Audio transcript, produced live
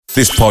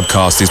This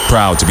podcast is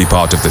proud to be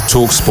part of the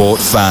TalkSport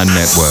Fan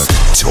Network.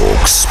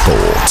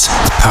 TalkSport.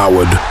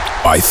 Powered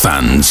by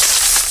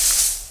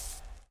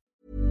fans.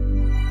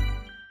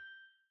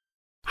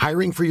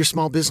 Hiring for your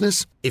small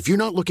business? If you're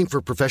not looking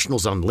for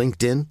professionals on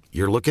LinkedIn,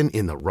 you're looking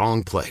in the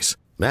wrong place.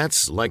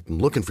 That's like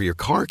looking for your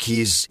car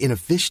keys in a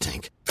fish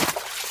tank.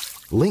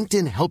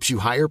 LinkedIn helps you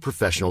hire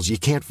professionals you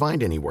can't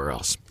find anywhere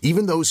else,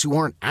 even those who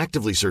aren't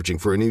actively searching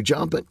for a new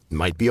job but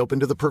might be open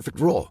to the perfect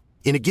role.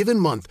 In a given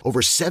month,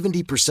 over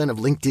 70% of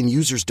LinkedIn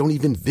users don't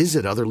even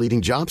visit other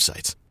leading job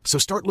sites. So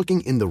start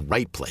looking in the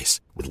right place.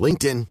 With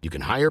LinkedIn, you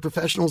can hire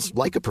professionals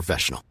like a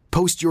professional.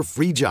 Post your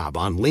free job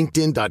on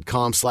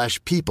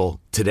linkedin.com/people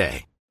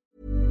today.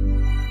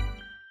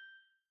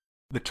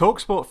 The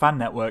TalkSport Fan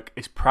Network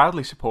is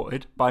proudly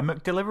supported by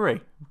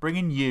McDelivery,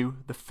 bringing you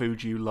the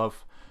food you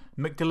love.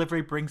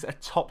 McDelivery brings a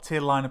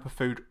top-tier lineup of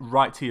food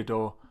right to your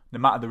door. No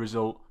matter the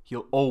result,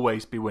 you'll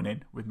always be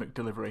winning with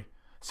McDelivery.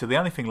 So the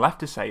only thing left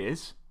to say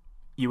is,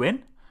 you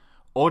in?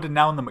 Order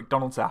now on the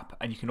McDonald's app,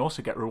 and you can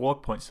also get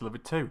reward points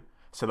delivered too.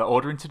 So that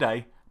ordering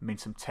today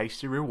means some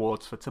tasty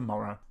rewards for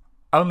tomorrow.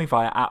 Only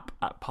via app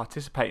at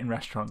participating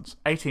restaurants.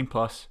 18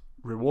 plus.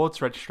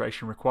 Rewards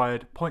registration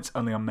required. Points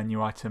only on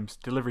menu items.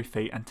 Delivery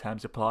fee and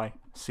terms apply.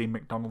 See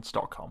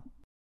mcdonalds.com.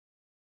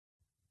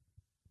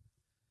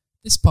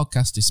 This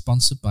podcast is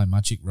sponsored by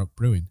Magic Rock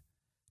Brewing.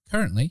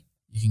 Currently,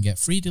 you can get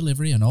free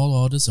delivery on all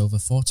orders over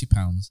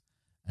 £40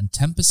 and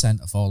 10%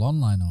 of all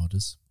online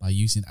orders by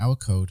using our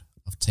code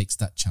of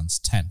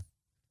TakesThatChance10.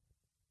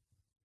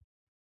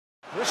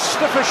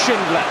 Christopher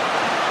Schindler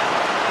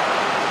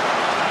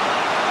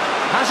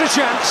has a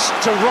chance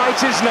to write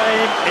his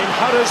name in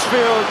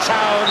Huddersfield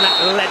Town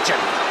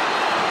legend.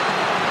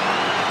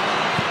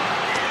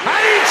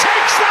 And he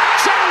takes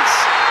that chance!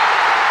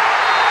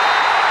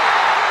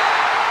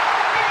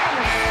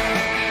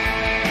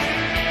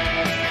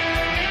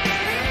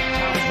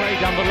 Way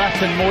down the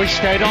left and Moyes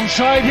stayed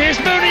onside.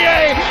 Here's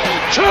Mounier!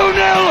 2-0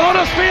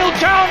 Huddersfield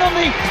Town on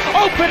the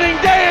opening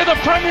day of the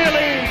Premier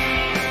League.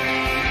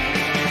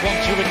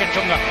 1-2 wicket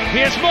Tunga.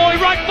 Here's Moy,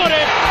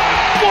 right-footed.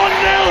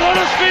 1-0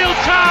 Huddersfield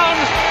Town.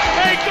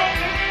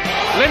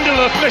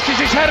 Lindelof misses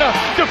his header.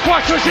 De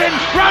Quattro's in.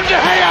 Round De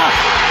Gea.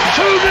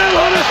 2-0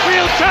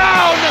 Huddersfield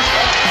Town.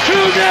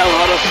 2-0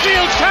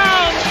 Huddersfield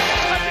Town.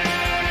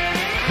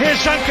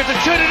 Here's Zanka to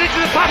turn it into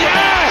the pass.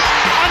 Yes!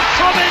 And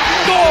Tommins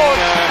scored.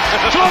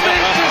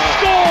 Tommins has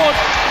scored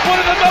one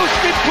of the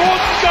most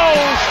important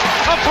goals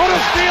of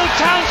Huddersfield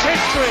Town's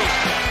history.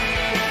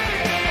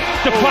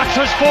 De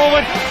Quattro's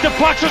forward. De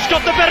Quattro's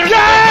got the better.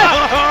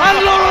 Yeah!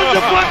 And Laurent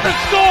De Quattro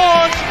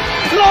scores.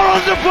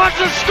 Laurent De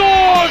Quattro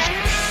scores.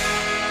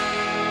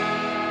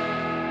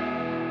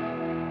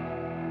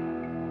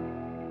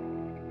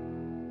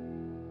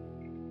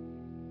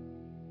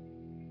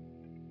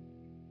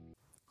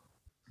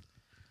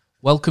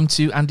 Welcome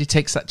to Andy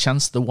Takes That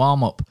Chance, the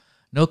warm-up.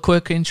 No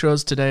quirky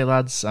intros today,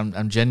 lads.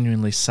 I'm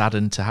genuinely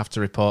saddened to have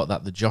to report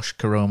that the Josh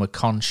Koroma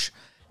conch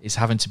is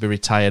having to be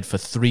retired for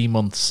 3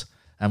 months.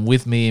 And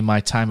with me in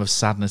my time of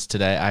sadness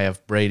today, I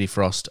have Brady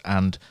Frost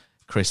and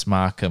Chris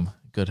Markham.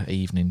 Good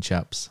evening,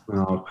 chaps.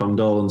 Oh,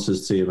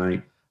 condolences to you,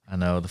 mate. I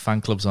know, the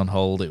fan club's on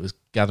hold. It was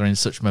gathering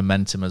such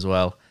momentum as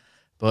well.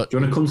 But do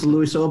you want to come to the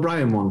Lewis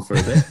O'Brien one for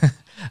a bit?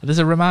 There's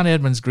a Romani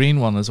Edmonds Green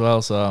one as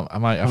well, so I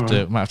might have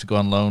to go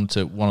on loan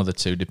to one of the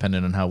two,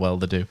 depending on how well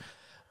they do.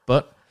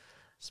 But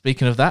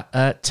speaking of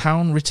that,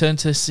 Town returned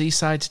to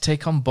Seaside to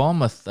take on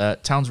Bournemouth.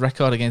 Town's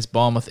record against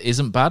Bournemouth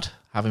isn't bad,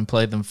 having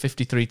played them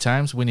 53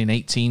 times, winning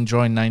 18,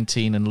 drawing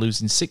 19 and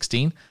losing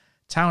 16.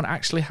 Town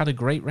actually had a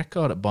great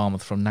record at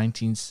Bournemouth from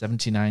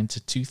 1979 to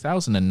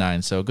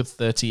 2009, so a good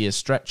 30-year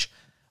stretch,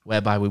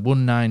 whereby we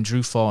won 9,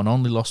 drew 4 and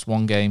only lost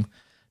 1 game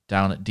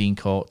down at Dean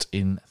Court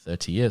in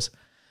 30 years.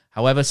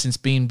 However, since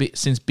beating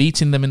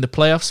them in the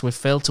playoffs, we've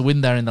failed to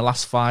win there in the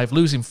last 5,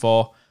 losing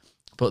 4.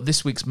 But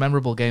this week's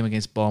memorable game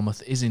against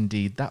Bournemouth is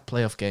indeed that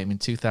playoff game in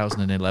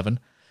 2011.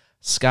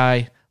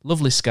 Sky,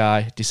 lovely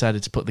Sky,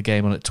 decided to put the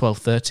game on at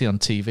 12:30 on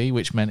TV,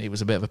 which meant it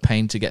was a bit of a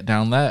pain to get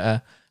down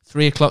there.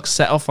 3 o'clock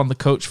set off on the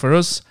coach for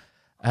us.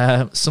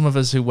 Some of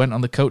us who went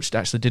on the coach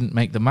actually didn't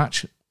make the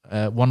match.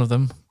 One of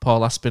them,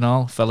 Paul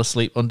Aspinall, fell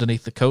asleep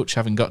underneath the coach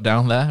having got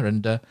down there,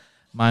 and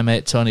my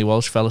mate Tony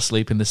Walsh fell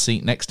asleep in the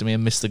seat next to me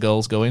and missed the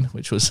goals going,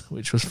 which was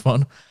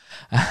fun.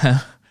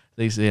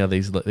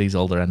 These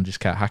older end just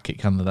can't hack it,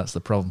 can they? That's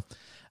the problem.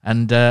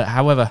 And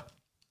however,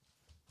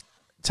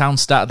 Town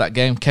started that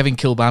game. Kevin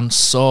Kilban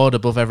soared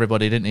above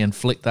everybody, didn't he? And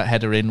flicked that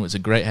header in. It was a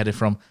great header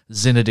from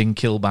Zinedine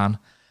Kilban.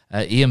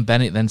 Ian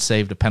Bennett then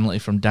saved a penalty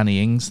from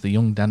Danny Ings, the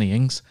young Danny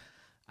Ings.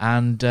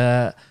 And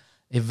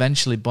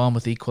eventually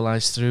Bournemouth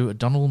equalised through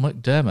Donald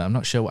McDermott. I'm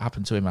not sure what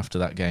happened to him after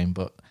that game,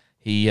 but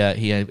he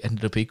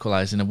ended up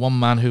equalising. And one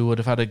man who would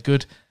have had a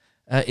good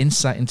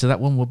insight into that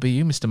one would be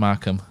you, Mr.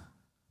 Markham.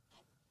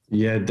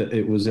 Yeah,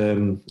 it was,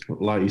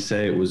 like you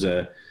say, it was...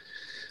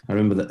 I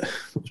remember that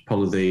it was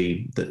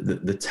probably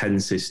the 10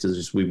 sisters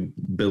as we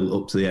built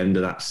up to the end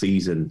of that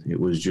season. It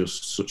was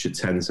just such a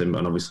tense, and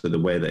obviously the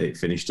way that it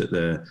finished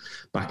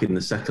back in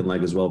the second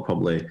leg as well,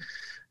 probably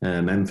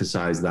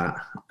emphasise that.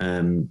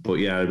 But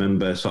yeah, I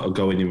remember sort of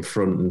going in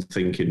front and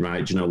thinking,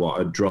 right, do you know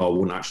what, a draw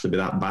wouldn't actually be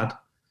that bad.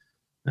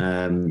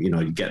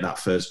 You get that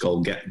first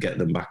goal, get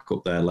them back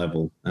up their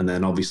level, and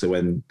then obviously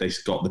when they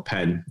got the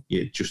pen,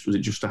 was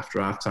it just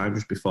after half time,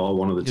 just before,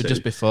 one of the two?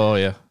 Just before.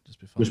 It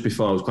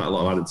was quite a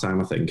lot of added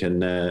time, I think,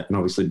 and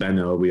obviously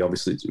Benno, we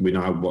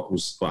know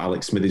what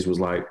Alex Smithies was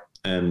like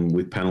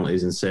with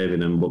penalties and saving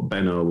them, but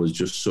Benno was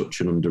just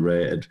such an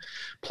underrated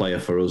player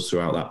for us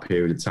throughout that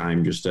period of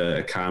time, just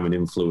a calming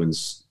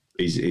influence.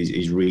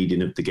 His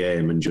reading of the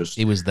game, and just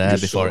he was there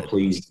before so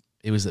pleased.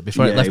 It was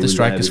before it left the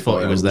striker's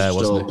foot. He was there,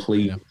 wasn't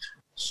he?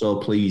 So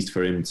pleased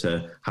for him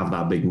to have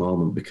that big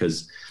moment,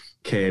 because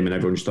came and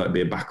everyone just thought it'd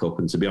be a backup.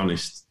 And to be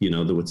honest,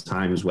 there were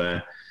times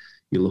where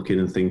you're looking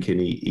and thinking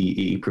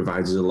he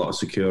provides a lot of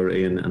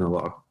security and a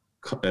lot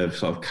of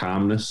sort of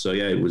calmness. So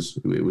yeah, it was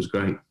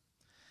great.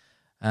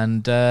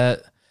 And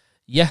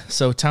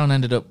so Town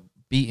ended up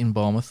beating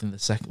Bournemouth in the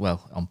second.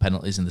 Well, on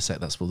penalties in the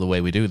second. That's the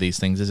way we do these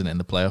things, isn't it? In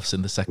the playoffs,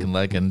 in the second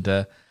leg,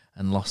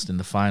 and lost in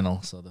the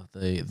final. So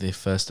the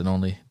first and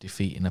only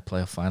defeat in a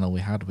playoff final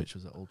we had, which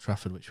was at Old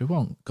Trafford, which we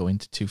won't go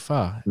into too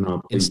far.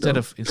 No, instead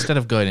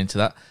of going into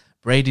that,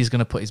 Brady's going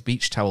to put his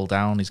beach towel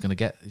down. He's going to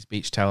get his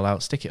beach towel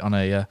out, stick it on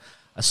a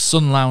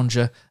sun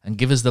lounger, and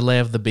give us the lay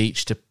of the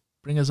beach to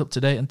bring us up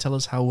to date and tell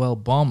us how well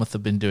Bournemouth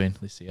have been doing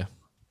this year.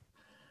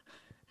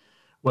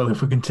 Well,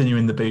 if we're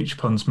continuing the beach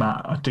puns,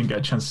 Matt, I didn't get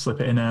a chance to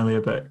slip it in earlier,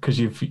 but because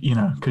you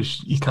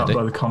can't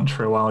blow the conch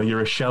for a while,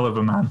 you're a shell of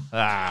a man.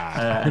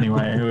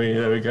 Anyway,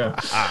 there we go.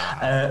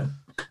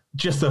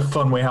 Just the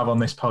fun we have on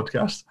this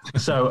podcast.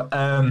 So,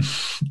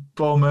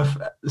 Bournemouth,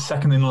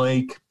 second in the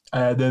league.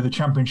 They're the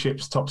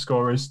Championship's top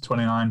scorers,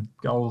 29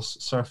 goals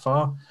so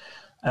far.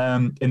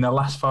 In their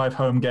last 5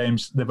 home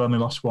games, they've only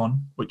lost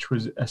 1, which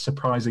was a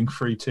surprising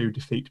 3-2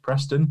 defeat to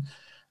Preston.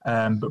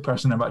 But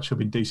Preston have actually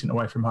been decent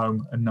away from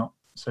home and not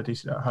so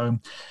decent at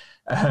home.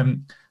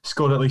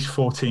 Scored at least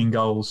 14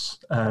 goals,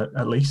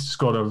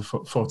 scored over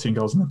 14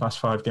 goals in the past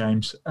 5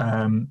 games.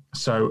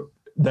 So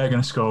they're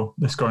going to score.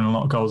 They're scoring a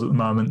lot of goals at the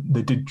moment.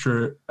 They did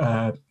draw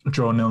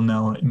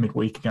 0-0 in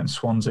midweek against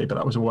Swansea, but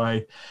that was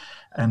away.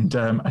 And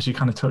as you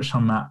kind of touched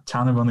on, Matt,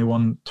 Town have only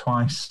won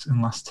twice in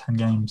the last 10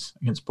 games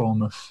against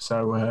Bournemouth.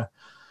 So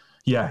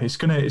it's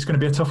going to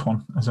be a tough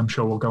one, as I'm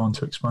sure we'll go on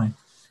to explain.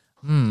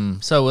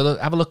 So we'll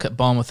have a look at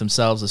Bournemouth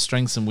themselves, the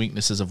strengths and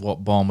weaknesses of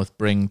what Bournemouth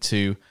bring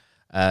to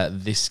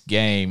this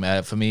game.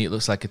 For me, it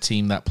looks like a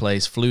team that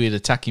plays fluid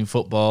attacking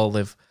football.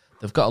 They've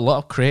got a lot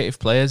of creative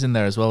players in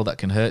there as well that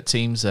can hurt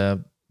teams.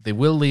 They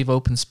will leave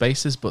open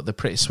spaces, but they're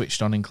pretty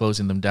switched on in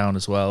closing them down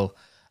as well.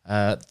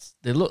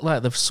 They look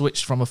like they've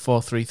switched from a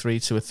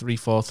 4-3-3 to a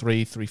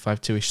 3-4-3,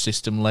 3-5-2-ish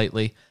system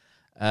lately.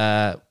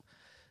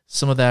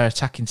 Some of their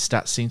attacking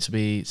stats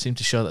seem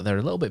to show that they're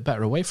a little bit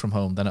better away from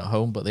home than at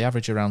home, but they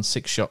average around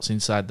 6 shots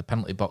inside the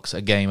penalty box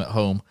a game at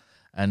home,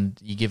 and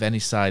you give any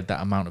side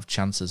that amount of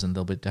chances and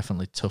they'll be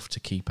definitely tough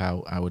to keep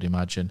out, I would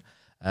imagine.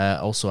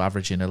 Also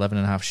averaging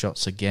 11.5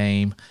 shots a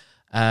game.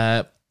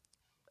 A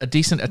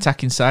decent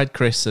attacking side,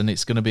 Chris, and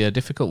it's going to be a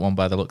difficult one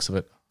by the looks of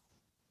it.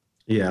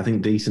 Yeah, I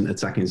think decent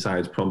attacking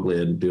side is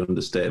probably the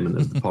understatement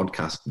of the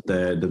podcast.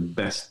 They're the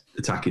best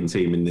attacking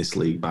team in this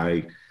league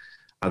by,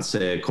 I'd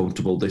say, a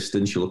comfortable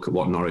distance. You look at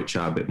what Norwich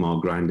are, a bit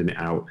more grinding it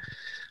out.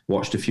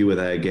 Watched a few of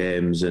their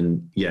games,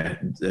 and yeah,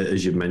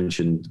 as you've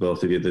mentioned,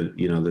 both of you,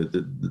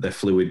 they're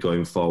fluid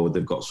going forward.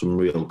 They've got some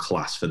real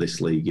class for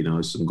this league.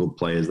 Some good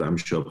players that I'm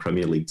sure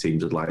Premier League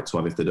teams would like to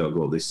have if they don't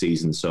go up this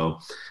season. So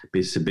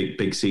it's a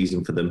big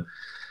season for them.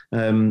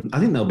 I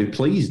think they'll be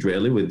pleased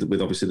really with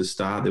obviously the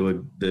start.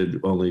 They're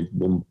only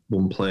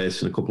one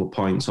place and a couple of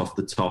points off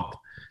the top.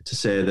 To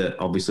say that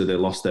obviously they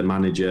lost their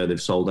manager,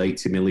 they've sold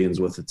 80 million's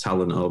worth of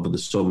talent over the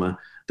summer.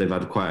 They've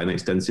had quite an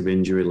extensive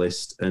injury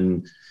list,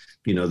 and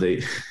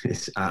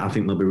I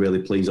think they'll be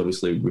really pleased.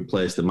 Obviously,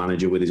 replace the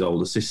manager with his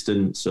old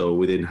assistant, so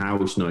within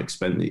house, not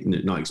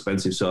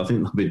expensive. So I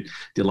think they'll be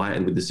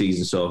delighted with the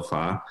season so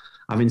far.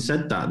 Having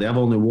said that, they have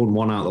only won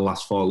 1 out of the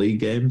last 4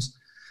 league games.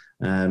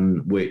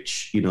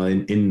 Which,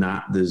 in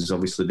that, there's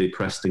obviously the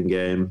Preston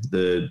game.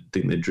 I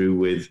think they drew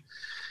with,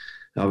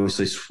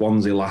 obviously,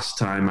 Swansea last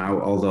time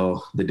out,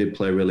 although they did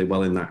play really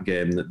well in that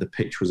game, that the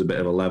pitch was a bit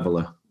of a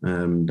leveller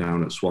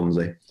down at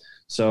Swansea.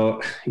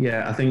 So,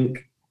 yeah, I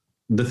think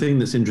the thing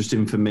that's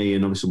interesting for me,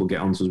 and obviously we'll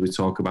get on to as we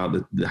talk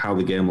about how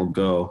the game will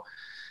go,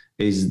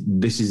 is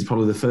this is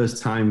probably the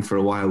first time for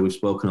a while we've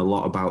spoken a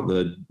lot about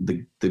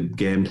the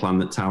game plan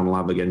that Town will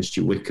have against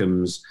your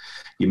Wickhams,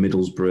 your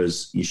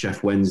Middlesbroughs, your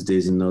Sheff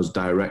Wednesdays and those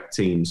direct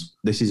teams.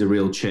 This is a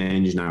real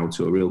change now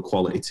to a real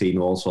quality team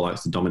who also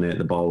likes to dominate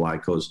the ball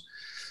like us.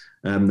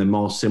 They're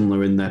more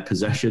similar in their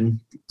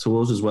possession to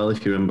us as well.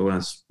 If you remember when I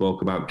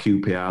spoke about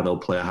QPR, they'll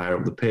play higher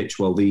up the pitch.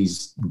 Well,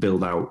 these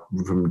build out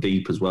from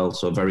deep as well.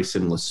 So a very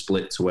similar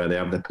split to where they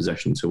have their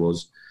possession to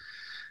us.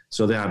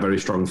 So they are very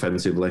strong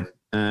offensively.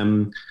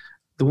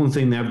 The one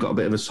thing, they have got a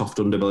bit of a soft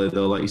underbelly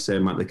though, like you say,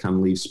 Matt, they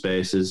can leave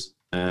spaces.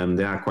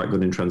 They are quite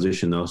good in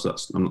transition, though, so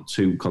I'm not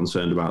too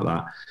concerned about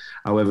that.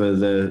 However,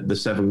 the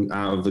 7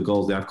 out of the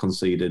goals they have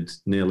conceded,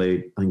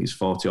 nearly, I think it's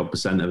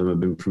 40% of them have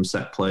been from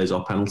set plays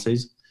or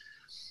penalties.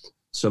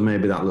 So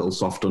maybe that little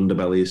soft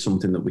underbelly is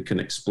something that we can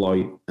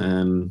exploit.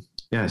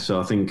 So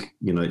I think,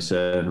 it's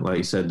like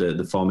you said,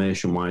 the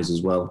formation-wise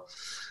as well,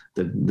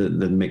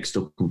 they've mixed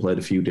up and played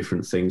a few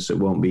different things, so it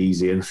won't be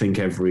easy. And I think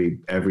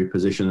every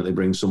position that they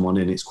bring someone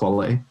in, it's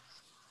quality.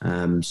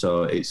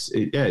 So it's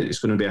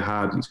going to be a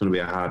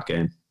hard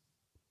game.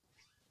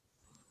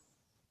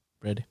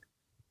 Ready?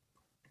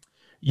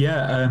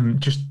 Yeah,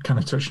 just kind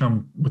of touching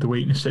on with the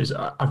weaknesses.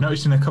 I've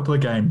noticed in a couple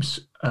of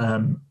games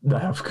they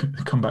have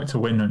come back to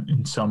win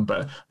in some,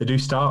 but they do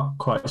start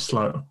quite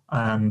slow.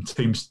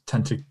 Teams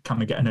tend to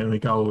kind of get an early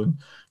goal and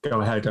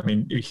go ahead. I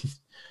mean,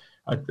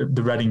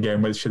 the Reading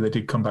game, which they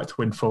did come back to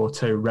win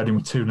 4-2, Reading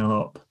were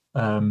 2-0 up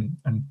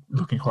and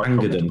looking quite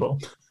comfortable.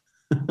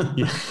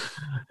 Yeah.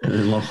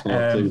 Lost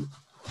 4-2.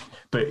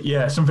 But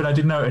yeah, something I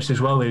did notice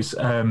as well is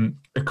a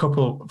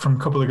couple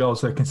of goals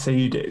they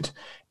conceded.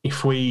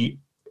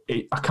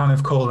 I kind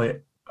of call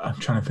it, I'm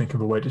trying to think of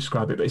a way to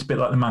describe it, but it's a bit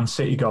like the Man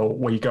City goal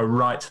where you go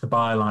right to the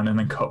byline and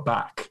then cut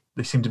back.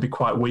 They seem to be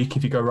quite weak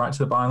if you go right to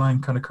the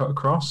byline, kind of cut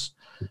across,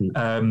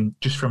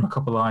 just from a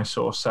couple of I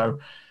saw. So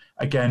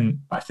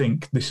again, I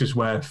think this is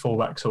where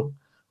fullbacks will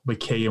be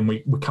key, and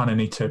we kind of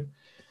need to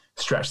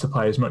stretch the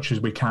play as much as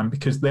we can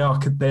because they are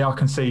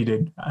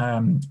conceding.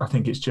 I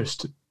think it's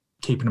just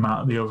keeping them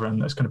out of the other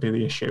end that's going to be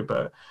the issue.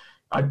 But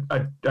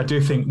I do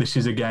think this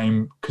is a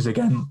game because,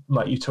 again,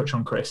 like you touch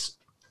on, Chris,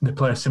 they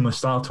play a similar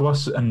style to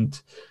us,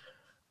 and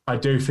I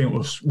do think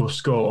we'll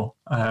score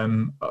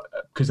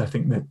because I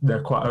think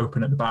they're quite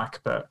open at the back.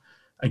 But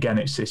again,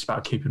 it's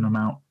about keeping them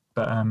out.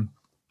 But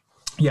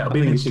it'll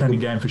be an entertaining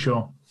game for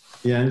sure.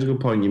 Yeah, it's a good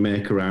point you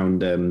make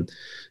around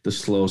the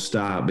slow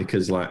start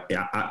because,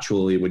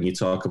 actually, when you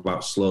talk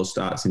about slow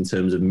starts in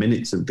terms of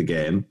minutes of the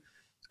game,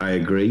 I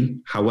agree.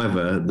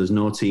 However, there's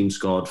no team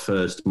scored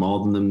first more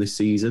than them this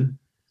season.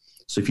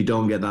 So if you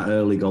don't get that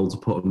early goal to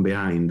put them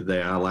behind,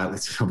 they are likely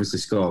to obviously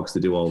score because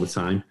they do all the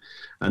time.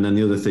 And then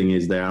the other thing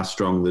is they are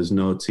strong. There's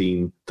no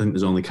team, I think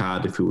there's only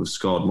Cardiff who have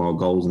scored more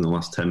goals in the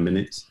last 10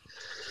 minutes.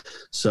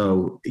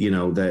 So, they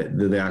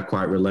are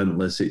quite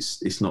relentless.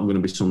 It's not going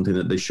to be something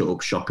that they shut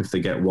up shop if they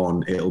get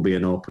one. It'll be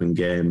an open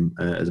game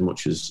as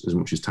much as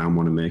Town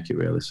want to make it,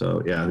 really.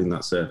 So, yeah, I think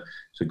that's a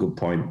good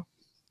point.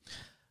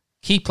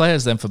 Key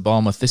players then for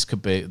Bournemouth.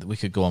 We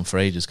could go on for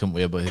ages, couldn't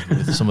we? But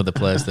with some of the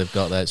players they've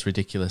got there, it's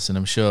ridiculous. And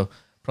I'm sure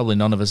probably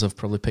none of us have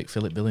probably picked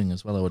Philip Billing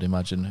as well, I would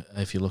imagine,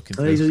 if you're looking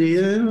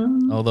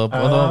through.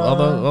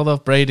 Although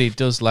Brady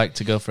does like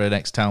to go for an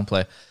ex-Town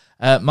player.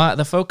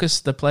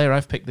 The player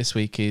I've picked this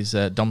week is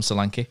Dom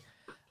Solanke.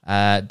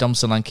 Dom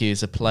Solanke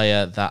is a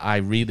player that I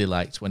really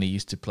liked when he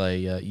used to play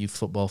youth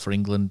football for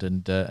England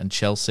and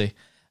Chelsea.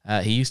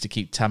 He used to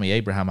keep Tammy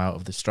Abraham out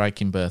of the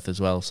striking berth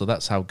as well, so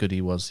that's how good he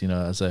was,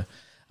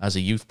 as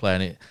a youth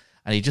player.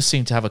 And he just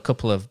seemed to have a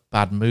couple of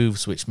bad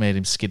moves which made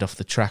him skid off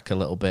the track a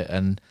little bit,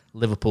 and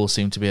Liverpool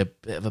seemed to be a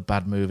bit of a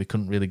bad move. He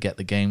couldn't really get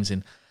the games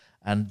in.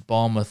 And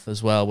Bournemouth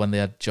as well, when they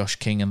had Josh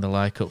King and the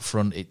like up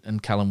front,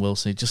 and Callum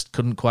Wilson, he just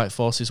couldn't quite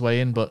force his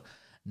way in. But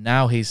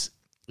now he's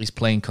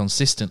playing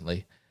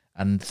consistently,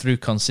 and through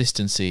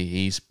consistency,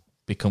 he's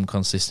become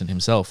consistent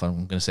himself.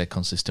 I'm going to say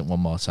consistent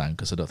one more time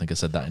because I don't think I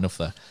said that enough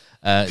there.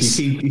 If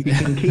you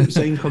can keep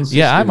saying consistent.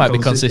 Yeah, I might be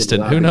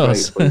consistent. Who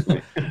knows?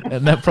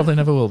 No, probably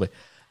never will be.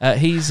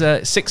 He's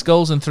 6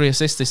 goals and 3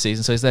 assists this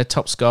season, so he's their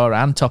top scorer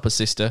and top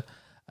assister.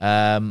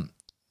 Joint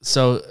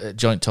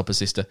top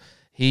assister.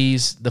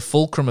 He's the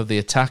fulcrum of the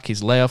attack.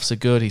 His layoffs are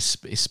good. He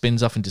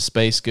spins off into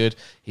space good.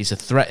 He's a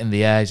threat in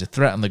the air. He's a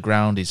threat on the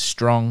ground. He's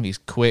strong. He's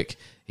quick.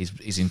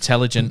 He's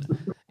intelligent.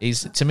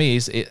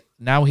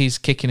 Now he's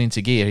kicking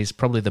into gear. He's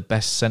probably the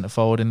best centre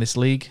forward in this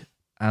league.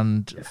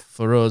 And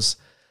for us,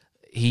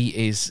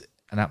 he is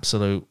an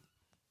absolute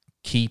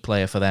key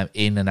player for them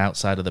in and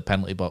outside of the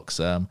penalty box.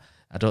 I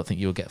don't think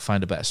you'll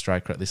find a better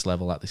striker at this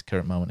level at this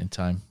current moment in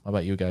time. How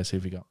about you guys? Who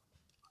have you got?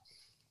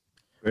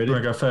 Ready? Do you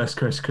want to go first,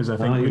 Chris? Because I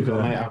think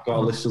I've got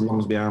a list as long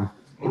as we are.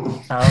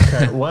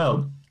 Okay,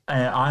 well,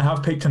 I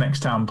have picked an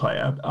ex-Town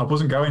player. I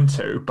wasn't going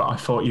to, but I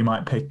thought you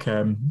might pick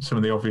some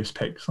of the obvious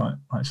picks like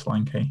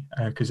Solanke,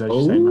 because as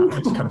you say, Matt,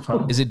 it's kind of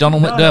fun. Is it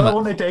Donald McDermott? I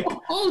want to dig.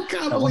 Oh,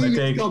 can't believe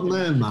you've gone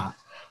there, Matt.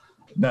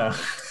 No.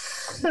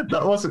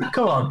 That wasn't.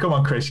 Come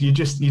on, Chris. You're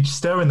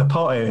stirring the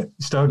pot here.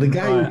 The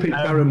guy who picked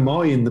Darren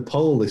Moy in the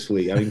poll this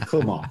week. I mean,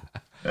 come on.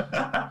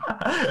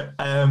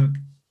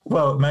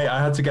 Well, mate,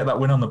 I had to get that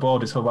win on the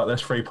board. It's all about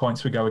those 3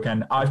 points. We go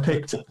again. I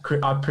picked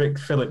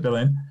Philip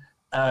Billing.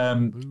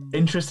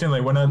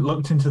 Interestingly, when I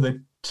looked into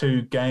the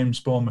 2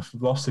 games Bournemouth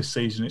have lost this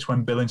season, it's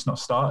when Billing's not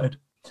started.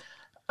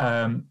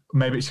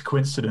 Maybe it's a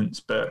coincidence,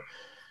 but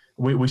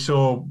we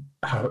saw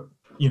how,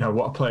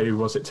 what a player he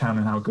was at Town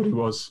and how good he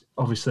was.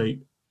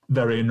 Obviously,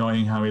 very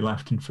annoying how he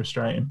left and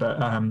frustrating. But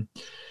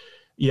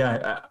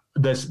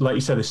there's, like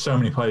you said, there's so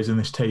many players in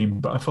this team.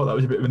 But I thought that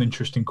was a bit of an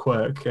interesting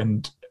quirk.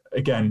 And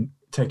again,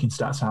 taking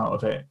stats out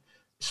of it,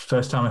 It's the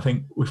first time I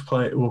think we've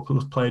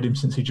played him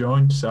since he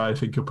joined, so I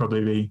think he'll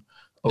probably be.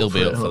 He'll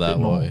be up for that,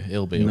 won't he?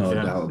 He'll be no up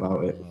for doubt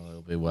about it.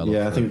 He'll be well.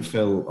 Yeah, I think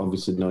Phil,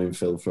 obviously knowing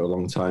Phil for a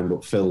long time,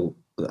 but Phil,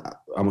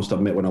 I must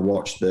admit, when I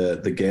watched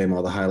the game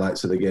or the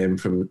highlights of the game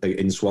from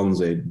in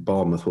Swansea,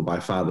 Bournemouth were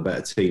by far the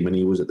better team, and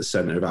he was at the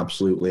centre of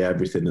absolutely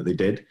everything that they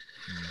did.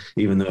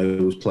 Even though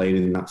he was playing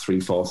in that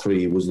 3-4-3,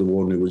 he was the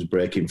one who was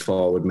breaking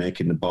forward,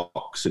 making the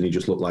box, and he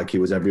just looked like he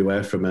was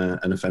everywhere from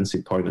an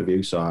offensive point of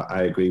view. So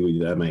I agree with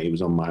you there, mate. He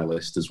was on my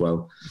list as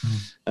well.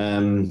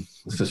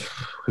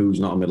 Who's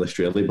not on my list,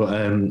 really? But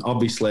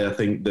obviously, I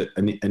think that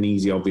an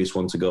easy, obvious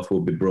one to go for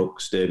would be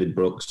Brooks, David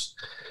Brooks,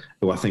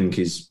 who I think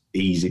is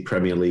easy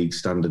Premier League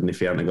standard. And if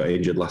he hadn't got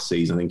injured last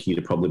season, I think he'd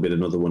have probably been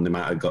another one they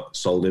might have got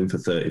sold in for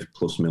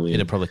 30+ million. He'd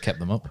have probably kept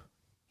them up.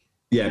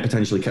 Yeah,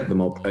 potentially kept them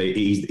up.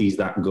 He's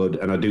that good.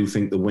 And I do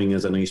think the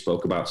wingers, I know you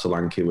spoke about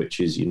Solanke, which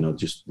is,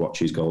 just watch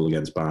his goal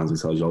against Barnes. It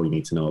tells you all you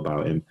need to know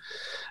about him.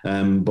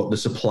 But the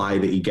supply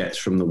that he gets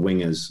from the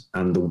wingers,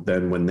 and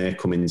then when they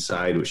come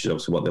inside, which is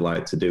obviously what they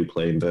like to do,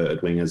 play inverted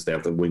wingers, they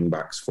have the wing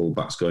backs, full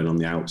backs going on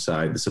the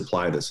outside. The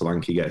supply that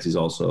Solanke gets is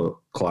also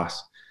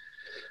class.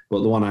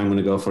 But the one I'm going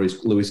to go for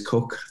is Lewis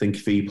Cook. I think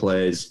if he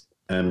plays,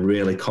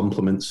 really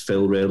complements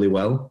Phil really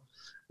well.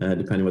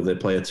 Depending whether they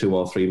play a 2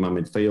 or 3 man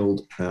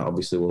midfield,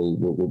 obviously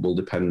will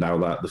depend how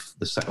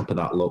the setup of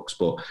that looks.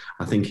 But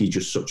I think he's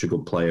just such a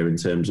good player in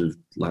terms of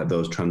like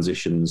those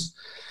transitions.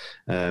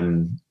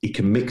 He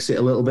can mix it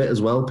a little bit as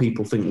well.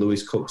 People think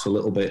Lewis Cook's a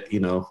little bit, he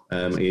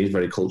is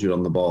very cultured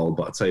on the ball.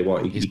 But I tell you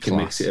what, he can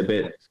mix it a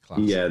bit.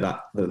 Yeah,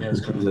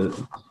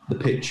 the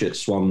pitch at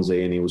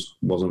Swansea, and he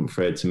wasn't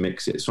afraid to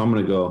mix it. So I'm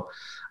going to go.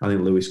 I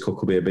think Lewis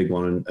Cook will be a big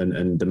one,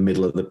 and the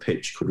middle of the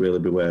pitch could really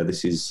be where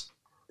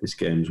this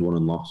game's won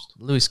and lost.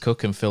 Lewis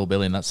Cook and Phil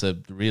Billing, that's a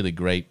really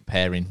great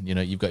pairing.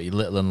 You've got your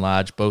little and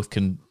large, both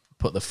can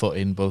put the foot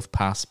in, both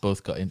pass,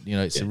 both got in.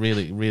 It's a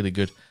really, really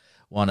good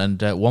one.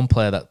 And one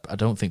player that I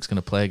don't think is going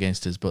to play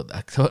against us, but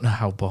I don't know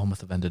how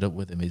Bournemouth have ended up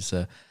with him, is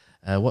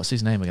what's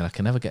his name again? I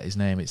can never get his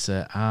name. It's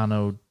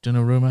Arno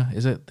Donnarumma,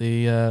 is it?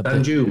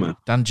 Danjuma.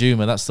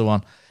 Danjuma, that's the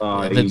one.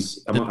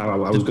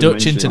 The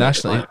Dutch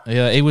international.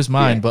 Yeah, he was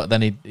mine, but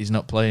then he's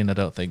not playing, I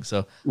don't think.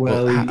 So,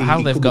 well,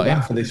 how they've got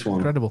him for this one?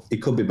 Incredible. He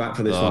could be back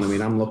for this one. I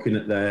mean, I'm looking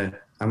at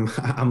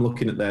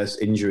their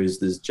injuries.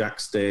 There's Jack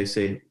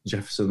Stacey,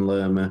 Jefferson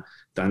Lerma,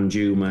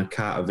 Danjuma,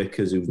 Carter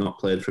Vickers, who've not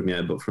played from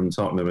yet, but from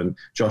Tottenham, and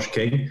Josh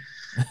King.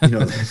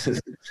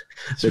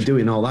 They're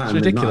doing all that,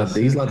 and they've not had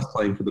these lads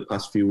playing for the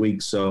past few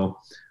weeks. So,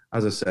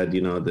 as I said,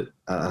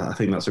 I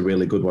think that's a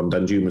really good one.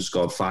 Danjuma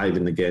scored 5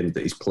 in the games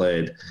that he's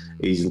played.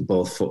 He's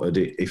both footed.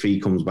 If he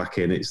comes back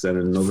in, it's then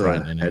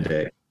another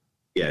headache.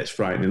 Yeah, it's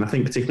frightening. I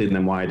think particularly in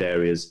them wide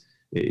areas,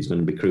 it is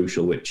going to be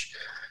crucial. Which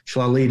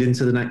shall I lead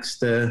into the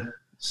next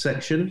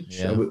section?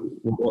 Yeah.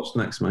 What's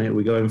next, mate? Are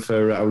we going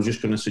for? I was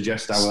just going to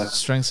suggest our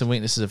strengths and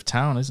weaknesses of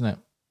Town, isn't it?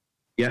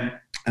 Yeah.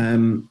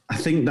 I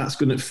think that's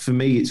going to, for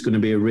me, it's going to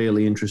be a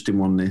really interesting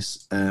one,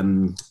 this.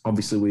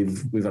 Obviously,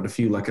 we've had a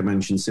few, like I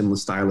mentioned, similar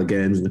style of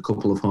games and a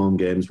couple of home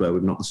games where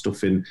we've knocked the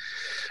stuff in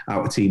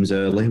out of teams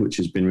early, which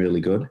has been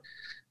really good.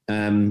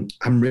 I'm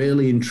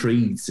really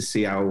intrigued to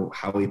see how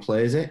he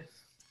plays it,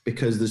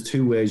 because there's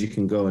 2 ways you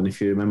can go. And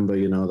if you remember,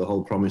 the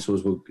whole promise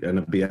was, and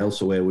a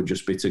Bielsa way would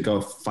just be to go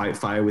fight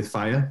fire with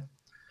fire.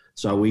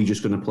 So are we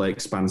just going to play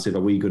expansive? Are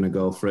we going to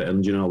go for it?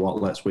 And you know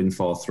what? Let's win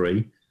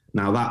 4-3.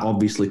 Now, that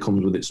obviously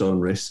comes with its own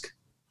risk.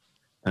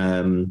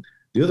 The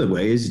other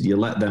way is you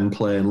let them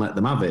play and let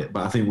them have it.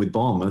 But I think with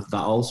Bournemouth,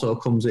 that also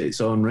comes at its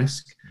own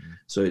risk.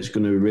 So it's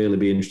going to really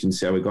be interesting to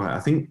see how we go.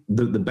 I think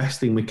the best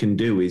thing we can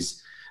do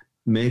is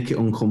make it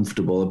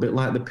uncomfortable, a bit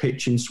like the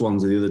pitch in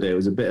Swansea the other day. It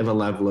was a bit of a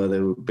leveller. They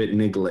were a bit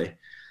niggly.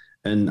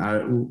 And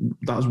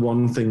that's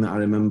one thing that I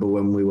remember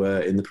when we were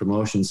in the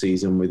promotion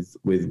season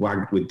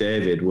with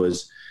David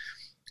was...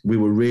 we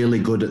were really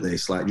good at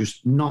this, like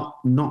just not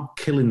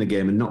killing the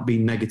game and not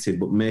being negative,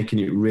 but making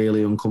it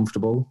really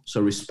uncomfortable.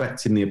 So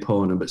respecting the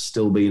opponent, but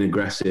still being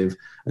aggressive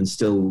and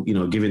still,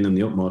 giving them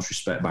the utmost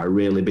respect by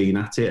really being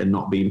at it and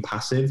not being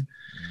passive.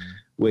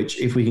 Which,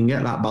 if we can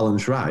get that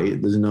balance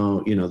right, there's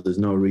no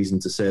reason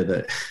to say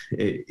that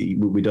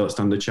we don't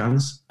stand a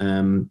chance.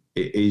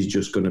 It is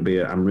just going to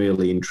be. I'm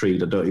really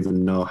intrigued. I don't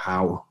even know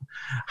how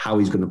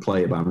he's going to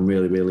play it, but I'm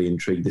really, really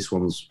intrigued.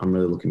 I'm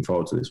really looking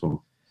forward to this one.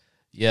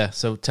 Yeah,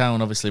 so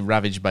Town obviously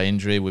ravaged by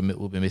injury.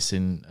 We'll be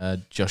missing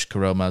Josh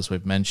Karoma, as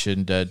we've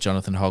mentioned.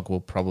 Jonathan Hogg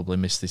will probably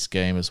miss this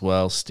game as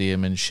well.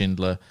 Stearman,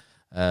 Schindler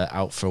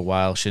out for a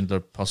while. Schindler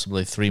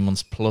possibly 3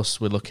 months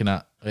plus we're looking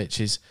at, which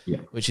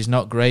is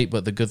not great.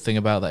 But the good thing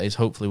about that is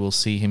hopefully we'll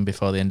see him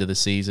before the end of the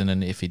season.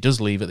 And if he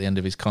does leave at the end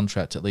of his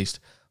contract, at least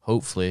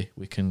hopefully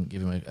we can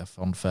give him a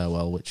fond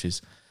farewell, which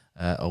is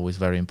always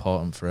very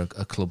important for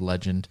a club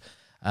legend.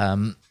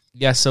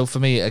 Yeah, so for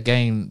me,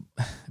 again,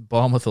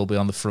 Bournemouth will be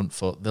on the front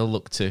foot. They'll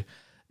look to,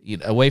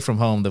 away from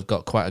home, they've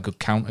got quite a good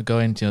counter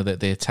going.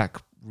 They attack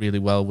really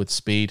well with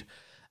speed.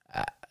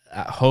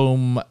 At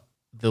home,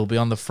 they'll be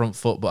on the front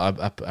foot,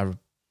 but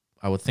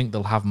I would think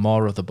they'll have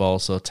more of the ball,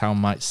 so Town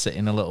might sit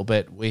in a little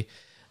bit.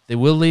 they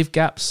will leave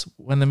gaps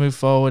when they move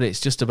forward. It's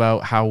just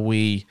about how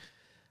we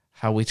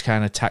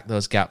kind of attack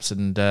those gaps,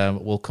 and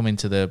we'll come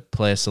into the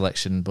player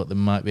selection, but there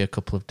might be a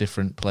couple of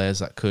different players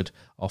that could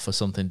offer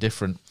something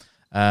different.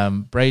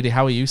 Brady,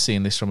 how are you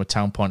seeing this from a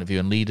Town point of view,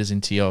 and lead us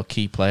into your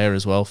key player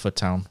as well for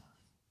Town?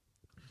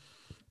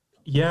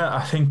 Yeah,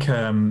 I think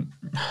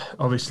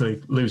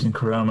obviously losing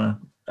Koroma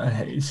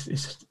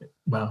is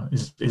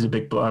a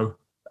big blow.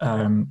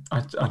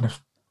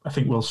 I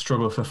think we'll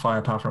struggle for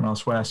firepower from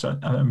elsewhere, so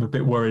I'm a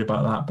bit worried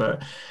about that.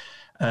 But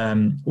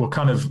we'll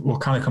kind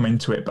of come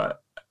into it.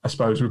 But I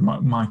suppose with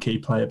my key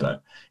player,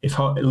 but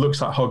it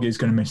looks like Hoggy is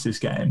going to miss this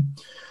game,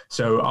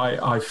 so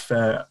I've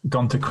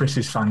gone to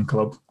Chris's fan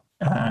club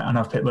and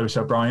I've picked Lewis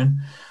O'Brien.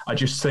 I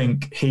just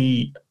think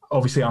I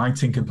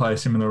think can play a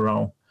similar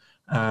role,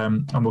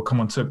 and we'll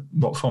come on to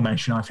what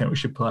formation I think we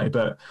should play,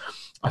 but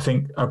I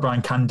think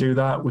O'Brien can do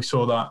that. We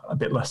saw that a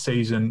bit last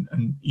season,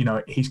 and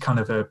he's kind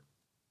of a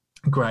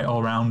great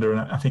all-rounder,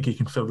 and I think he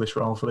can fill this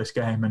role for this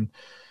game. And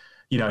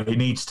he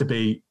needs to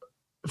be,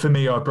 for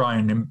me,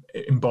 O'Brien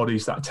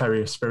embodies that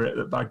terrier spirit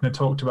that Wagner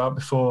talked about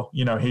before.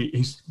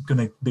 He's going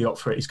to be up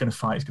for it. He's going to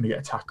fight. He's going to get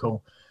a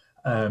tackle,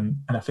 and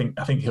I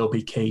think he'll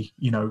be key,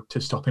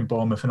 to stopping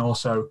Bournemouth. And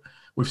also,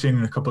 we've seen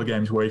in a couple of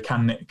games where he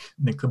can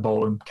nick the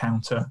ball and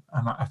counter,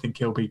 and I think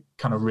he'll be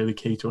kind of really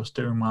key to us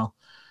doing well.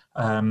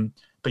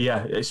 But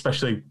yeah,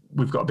 especially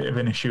we've got a bit of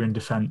an issue in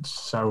defence,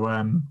 so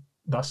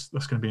that's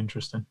going to be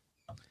interesting.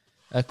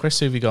 Chris,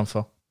 who have you gone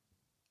for?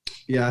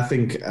 Yeah, I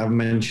think I've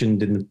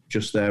mentioned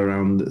just there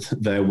around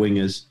their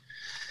wingers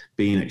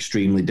being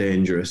extremely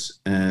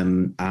dangerous,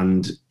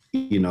 and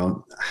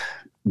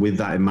with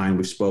that in mind,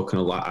 we've spoken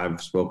a lot.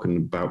 I've spoken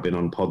about being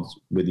on pods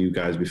with you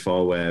guys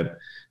before, where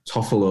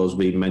Toffolo's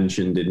been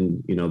mentioned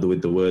in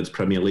with the words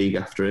Premier League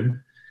after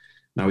him.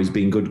 Now he's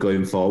been good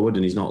going forward,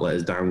 and he's not let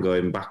us down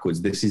going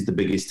backwards. This is the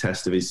biggest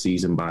test of his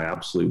season by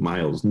absolute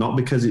miles. Not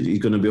because he's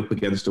going to be up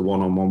against a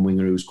one-on-one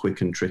winger who's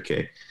quick and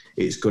tricky.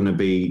 It's going to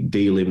be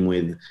dealing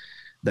with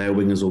their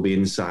wingers will be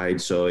inside,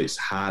 so it's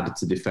hard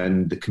to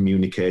defend. The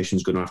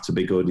communication's going to have to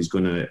be good. He's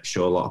going to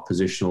show a lot of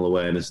positional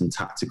awareness and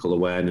tactical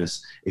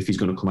awareness. If he's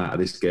going to come out of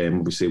this game,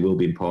 obviously it will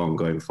be important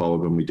going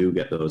forward when we do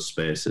get those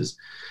spaces.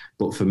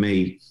 But for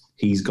me,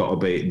 he's got to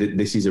be,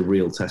 this is a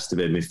real test of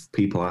him. If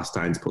people are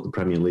starting to put the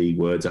Premier League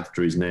words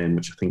after his name,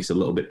 which I think is a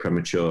little bit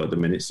premature at the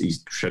minute,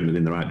 he's trending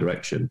in the right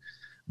direction.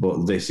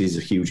 But this is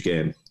a huge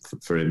game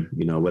for him,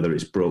 whether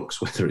it's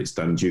Brooks, whether it's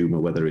Danjuma,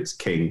 whether it's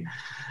King.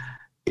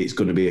 It's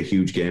going to be a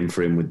huge game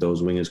for him with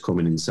those wingers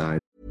coming inside.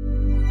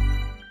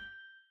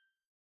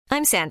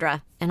 I'm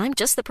Sandra, and I'm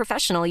just the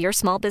professional your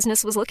small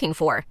business was looking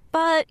for.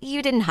 But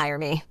you didn't hire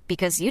me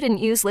because you didn't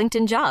use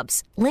LinkedIn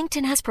Jobs.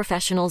 LinkedIn has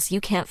professionals you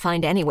can't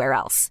find anywhere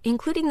else,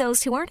 including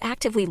those who aren't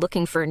actively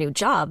looking for a new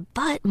job,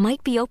 but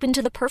might be open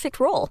to the perfect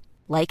role,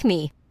 like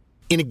me.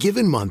 In a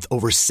given month,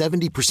 over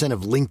 70%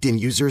 of LinkedIn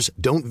users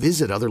don't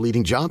visit other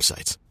leading job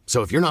sites.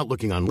 So if you're not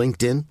looking on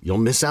LinkedIn, you'll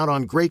miss out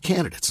on great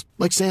candidates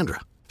like Sandra.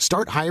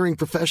 Start hiring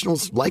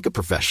professionals like a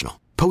professional.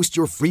 Post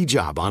your free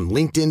job on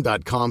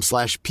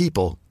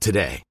linkedin.com/people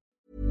today.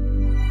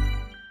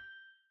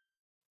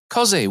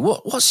 Cozzy,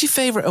 what's your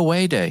favourite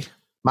away day?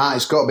 Matt,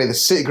 it's got to be the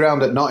City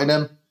Ground at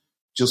Nottingham.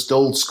 Just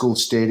old school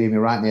stadium,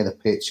 you're right near the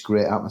pitch,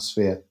 great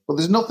atmosphere. But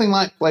there's nothing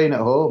like playing at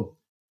home.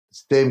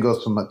 The same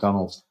goes for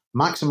McDonald's.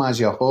 Maximise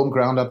your home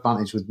ground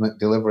advantage with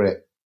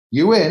McDelivery.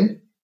 You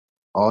in?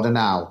 Order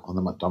now on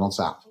the McDonald's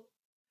app.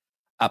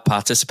 At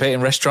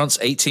participating restaurants,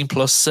 18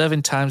 plus,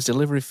 serving times,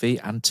 delivery fee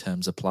and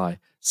terms apply.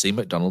 See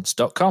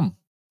mcdonalds.com.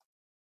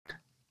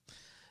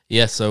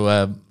 Yeah,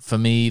 so for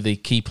me, the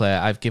key player,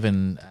 I've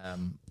given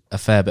a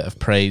fair bit of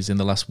praise in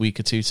the last week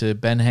or two to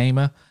Ben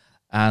Hamer.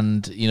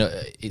 And,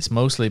 it's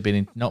mostly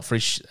been not for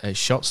his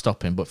shot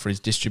stopping, but for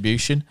his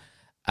distribution.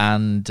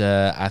 And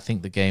I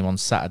think the game on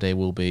Saturday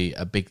will be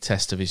a big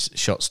test of his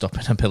shot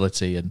stopping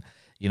ability and,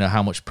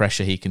 how much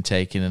pressure he can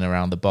take in and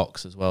around the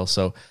box as well.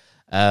 So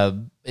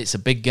it's a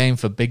big game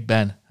for Big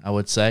Ben, I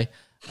would say.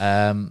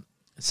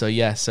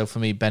 So for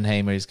me, Ben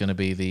Hamer is going to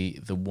be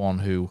the one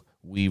who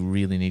we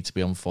really need to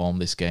be on form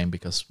this game,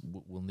 because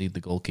we'll need the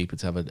goalkeeper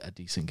to have a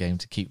decent game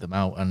to keep them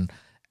out. And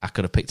I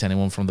could have picked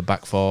anyone from the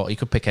back four. You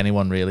could pick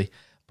anyone, really.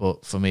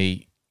 But for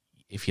me,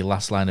 if your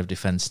last line of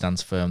defence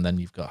stands firm, then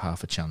you've got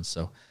half a chance.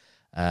 So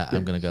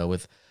I'm going to go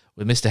with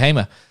Mr.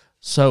 Hamer.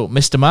 So,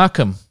 Mr.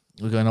 Markham,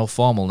 we're going all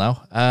formal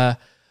now.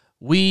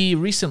 We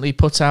recently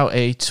put out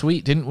a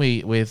tweet, didn't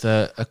we, with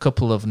a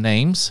couple of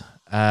names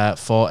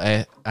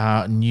for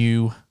our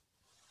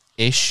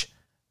new-ish,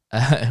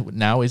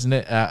 now, isn't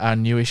it, our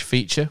newish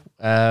feature,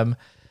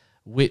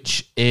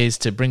 which is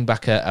to bring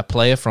back a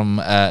player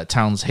from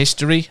Town's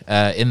history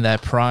in their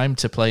prime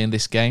to play in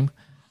this game.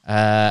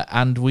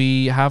 And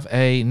we have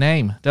a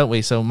name, don't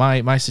we? So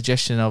my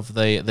suggestion of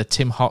the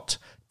Tim Hott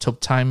Tub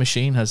Time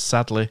Machine has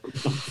sadly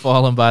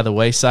fallen by the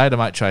wayside. I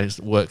might try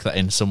to work that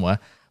in somewhere.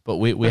 But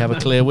we have a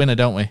clear winner,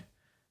 don't we?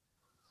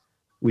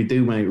 We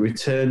do, mate.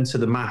 Return to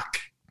the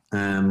Mac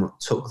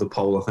took the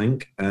poll, I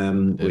think.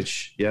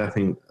 Which, I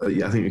think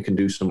we can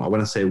do some. When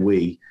I say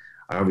we,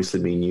 I obviously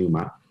mean you,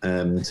 Matt.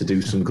 to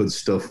do some good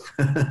stuff.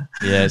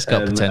 Yeah, it's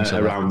got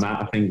potential around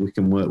that. I think we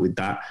can work with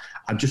that.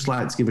 I'd just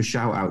like to give a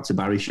shout out to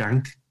Barry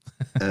Shank.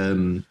 I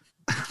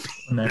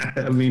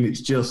mean,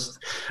 it's just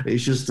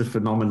a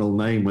phenomenal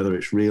name, whether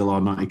it's real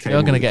or not.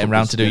 You're going to get him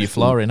round to do your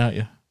flooring, aren't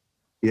you?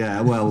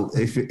 Yeah, well,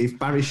 if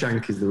Barry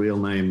Shank is the real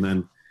name,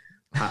 then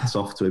hats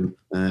off to him.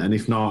 And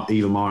if not,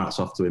 even more hats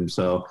off to him.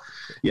 So,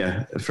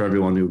 yeah, for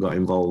everyone who got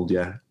involved,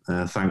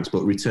 thanks.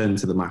 But return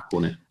to the Mac,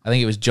 wasn't it? I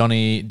think it was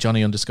Johnny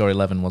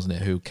 _11, wasn't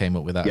it, who came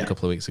up with that a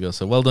couple of weeks ago.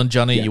 So well done,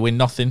 Johnny. You win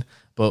nothing,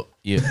 but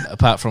you,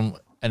 apart from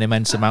an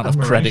immense amount of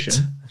credit.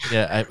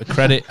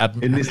 Credit.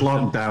 In this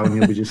lockdown,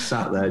 you'll be just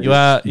sat there.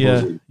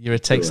 You're a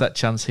takes that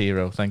chance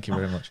hero. Thank you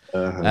very much.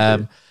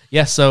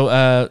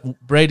 So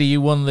Brady,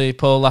 you won the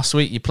poll last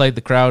week. You played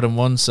the crowd and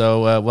won,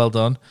 so well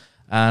done.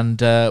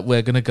 And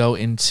we're going to go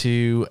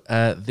into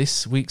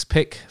this week's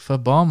pick for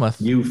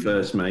Bournemouth. You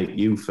first, mate.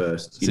 You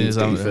first. You need to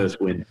get your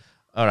first win.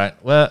 All right.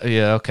 Well,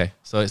 yeah, okay.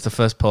 So it's the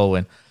first poll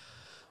win.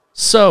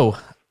 So,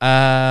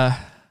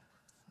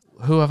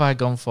 who have I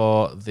gone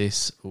for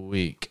this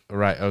week?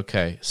 Right,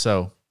 okay.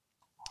 So,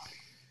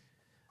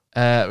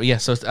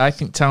 so I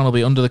think Town will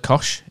be under the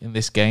cosh in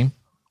this game,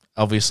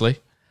 obviously.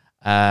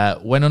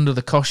 When under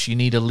the cosh, you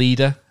need a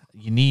leader.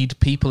 You need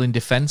people in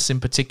defence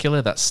in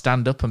particular that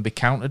stand up and be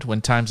countered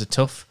when times are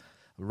tough.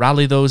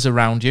 Rally those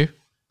around you.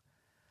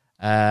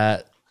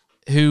 You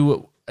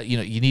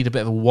need a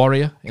bit of a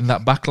warrior in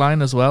that back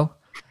line as well.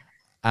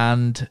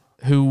 And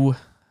who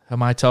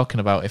am I talking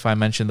about if I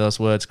mention those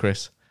words,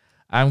 Chris?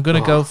 I'm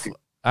gonna go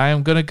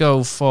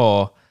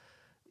for.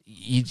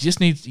 You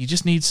just need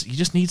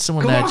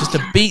someone there just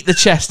to beat the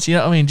chest. You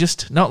know what I mean?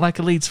 Just not like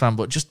a Leeds fan,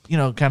 but just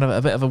kind of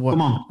a bit of a,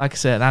 like I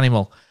said, an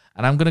animal.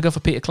 And I'm gonna go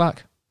for Peter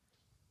Clark.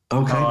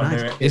 Okay,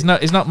 nice. He's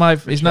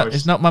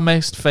not my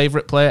most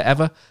favourite player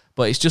ever,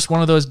 but it's just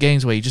one of those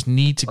games where you just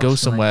need to go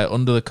somewhere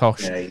under the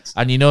cosh,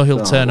 and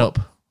he'll turn up,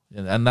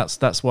 and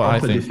that's what I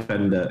think.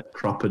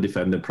 Proper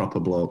defender, proper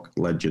bloke,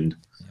 legend.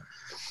 Yeah.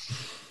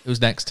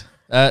 Who's next?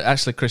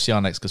 Actually, Chris, you're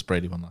next because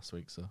Brady won last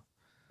week. So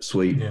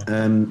sweet. Yeah.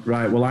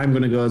 Right. Well, I'm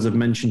going to go, as I've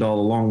mentioned, all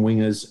along,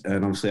 wingers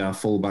and obviously our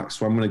fullbacks.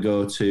 So I'm going to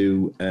go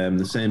to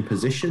the same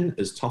position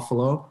as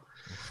Toffolo,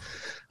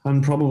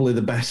 and probably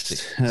the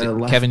best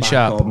left Kevin back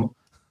Sharp.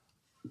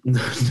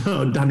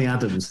 No, Danny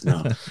Adams.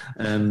 No.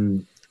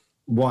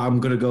 What I'm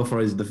going to go for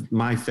is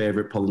my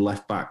favourite, probably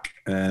left back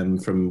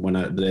from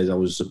the days I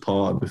was a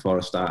supporter before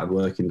I started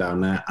working down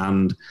there,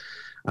 and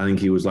I think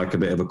he was like a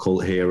bit of a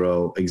cult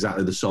hero.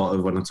 Exactly the sort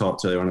of, when I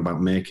talked earlier on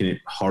about making it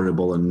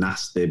horrible and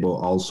nasty, but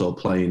also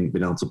being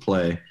able to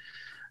play,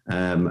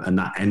 and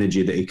that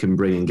energy that he can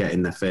bring and get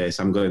in their face.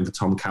 I'm going for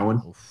Tom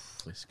Cowan.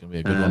 This is going to be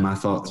a good one. I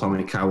thought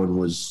Tommy Cowan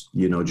was,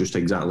 just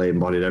exactly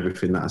embodied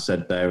everything that I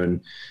said there.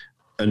 And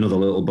another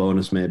little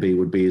bonus maybe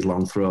would be his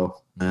long throw.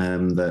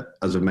 That,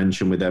 as I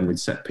mentioned with them, with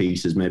set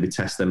pieces, maybe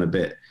test them a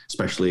bit,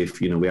 especially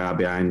if, we are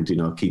behind,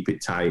 keep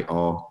it tight,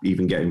 or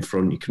even get in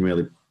front, you can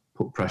really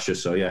put pressure.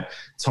 So yeah,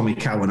 Tommy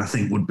Cowan, I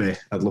think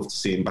I'd love to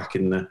see him back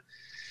in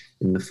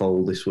the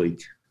fold this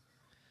week.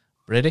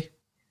 Ready?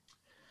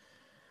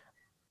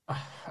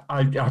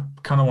 I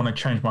kind of want to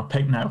change my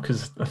pick now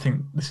because I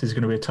think this is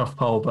going to be a tough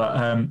poll,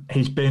 but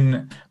he's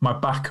been my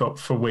backup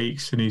for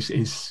weeks and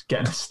he's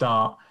getting a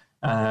start.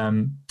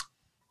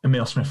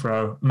 Emile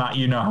Smith-Rowe. Matt,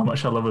 you know how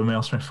much I love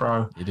Emile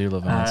Smith-Rowe. You do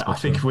love Emile Smith-Rowe. I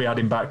think if we had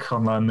him back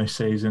on loan this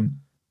season,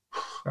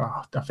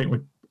 I think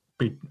we'd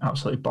be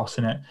absolutely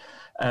bossing it.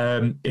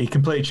 He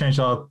completely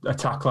changed our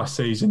attack last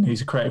season.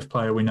 He's a creative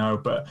player, we know,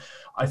 but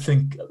I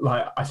think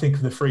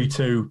of the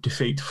 3-2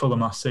 defeat to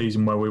Fulham last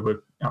season where we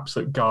were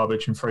absolute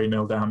garbage and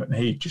 3-0 down, and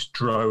he just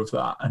drove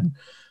that. And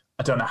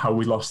I don't know how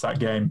we lost that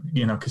game,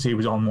 because he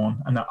was on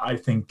one. And I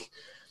think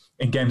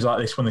in games like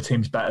this, when the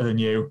team's better than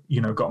you,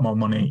 got more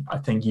money, I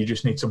think you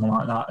just need someone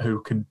like that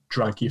who can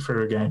drag you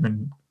through a game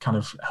and kind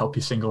of help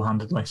you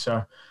single-handedly.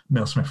 So,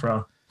 Emile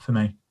Smith-Rowe for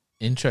me.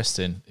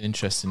 Interesting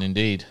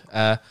indeed.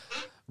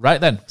 Right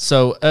then,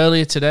 so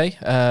earlier today,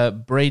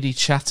 Brady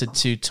chatted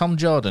to Tom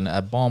Jordan,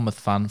 a Bournemouth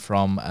fan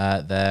from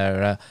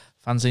their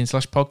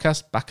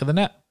fanzine/podcast, Back of the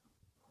Net.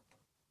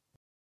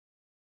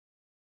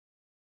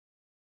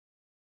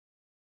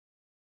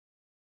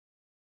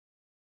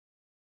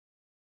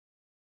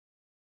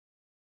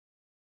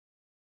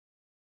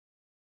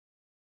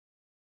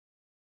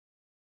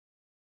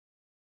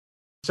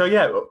 So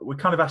yeah, we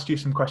kind of asked you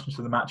some questions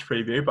for the match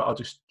preview, but I'll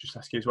just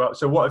ask you as well.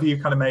 So what have you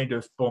kind of made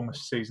of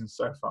Bournemouth's season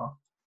so far?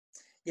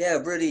 Yeah,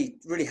 really,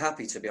 really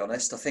happy, to be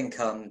honest. I think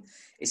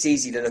it's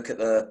easy to look at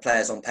the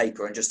players on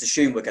paper and just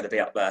assume we're going to be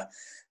up there.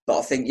 But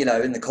I think,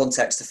 in the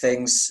context of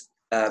things,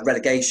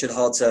 relegation,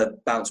 hard to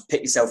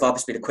pick yourself up.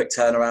 It's been a quick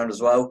turnaround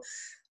as well.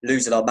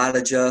 Losing our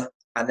manager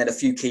and then a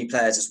few key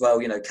players as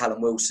well,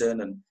 Callum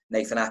Wilson and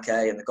Nathan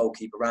Ake and the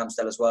goalkeeper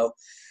Ramsdale as well.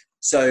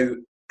 So,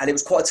 and it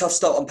was quite a tough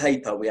start on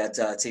paper. We had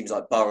teams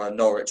like Borough,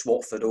 Norwich,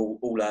 Watford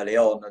all early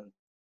on. And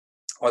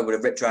I would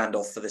have ripped your hand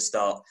off for the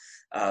start.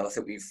 I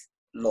think we've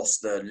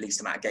lost the least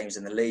amount of games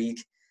in the league.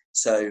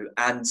 So,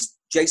 and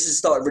Jason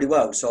started really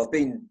well. So I've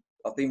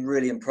been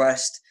really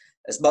impressed.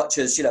 as much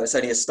as, it's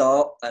only a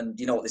start, and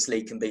you know what this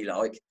league can be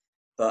like.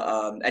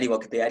 But anyone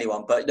could be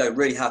anyone. But no,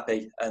 really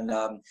happy, and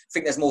I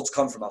think there's more to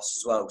come from us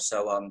as well.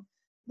 So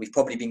we've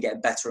probably been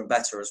getting better and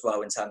better as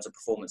well in terms of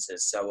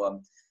performances.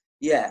 So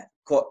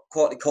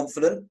quite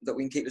confident that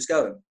we can keep this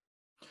going.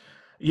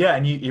 Yeah,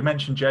 and you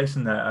mentioned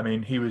Jason there. I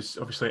mean, he was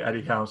obviously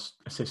Eddie Howe's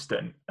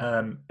assistant.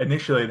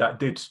 Initially, that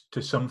did,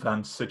 to some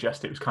fans,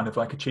 suggest it was kind of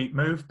like a cheap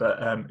move, but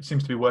it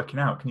seems to be working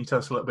out. Can you tell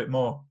us a little bit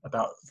more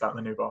about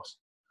the new boss?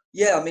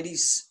 Yeah, I mean,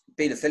 he's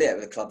been affiliated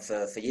with the club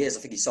for years. I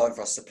think he signed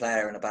for us as a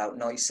player in about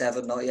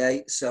 97,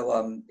 98.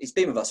 So he's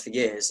been with us for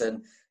years.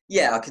 And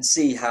yeah, I can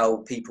see how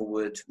people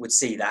would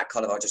see that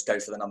kind of, I just go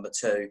for the number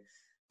 2.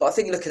 But I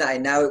think looking at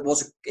it now, it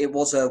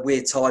was a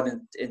weird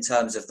time in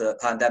terms of the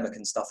pandemic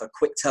and stuff, a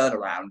quick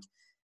turnaround.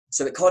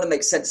 So it kind of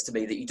makes sense to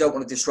me that you don't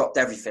want to disrupt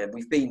everything.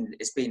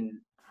 It's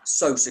been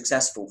so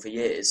successful for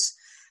years.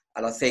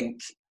 And I think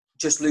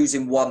just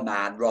losing one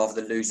man rather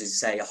than losing,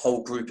 say, a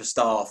whole group of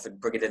staff and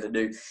bringing in a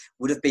new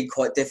would have been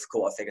quite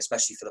difficult, I think,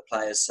 especially for the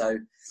players. So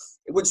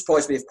it wouldn't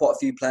surprise me if quite a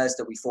few players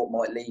that we thought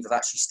might leave have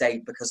actually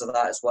stayed because of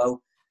that as well.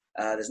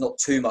 There's not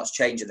too much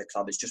change in the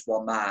club. It's just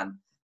one man.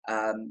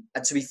 And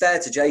to be fair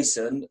to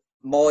Jason,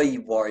 my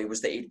worry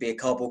was that he'd be a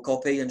cardboard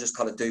copy and just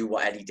kind of do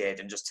what Eddie did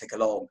and just tick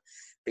along.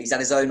 But he's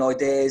had his own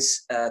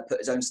ideas, put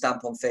his own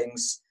stamp on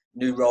things,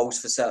 new roles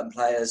for certain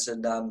players.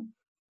 And I'm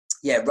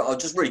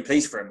just really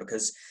pleased for him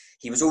because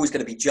he was always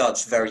going to be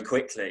judged very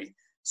quickly.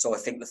 So I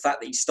think the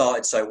fact that he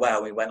started so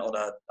well, he went on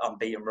an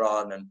unbeaten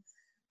run, and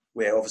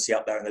we're obviously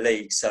up there in the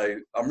league. So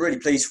I'm really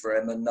pleased for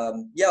him. And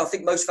I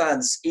think most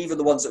fans, even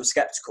the ones that were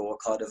sceptical,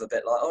 are kind of a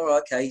bit like, oh,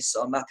 okay,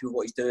 so I'm happy with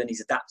what he's doing.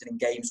 He's adapted in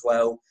games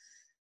well.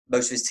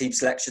 Most of his team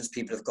selections,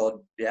 people have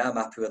gone, yeah, I'm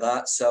happy with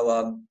that. So,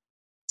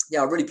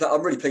 I'm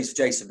really pleased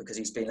for Jason because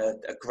he's been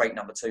a great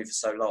number 2 for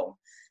so long.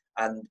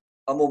 And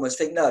I'm almost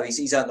thinking, no,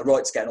 he's earned the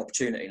right to get an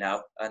opportunity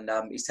now. And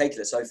he's taken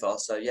it so far.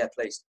 So, yeah,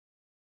 pleased.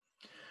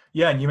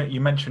 Yeah, and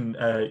you mentioned,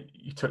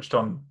 you touched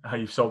on how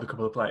you've sold a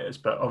couple of players,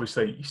 but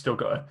obviously you still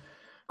got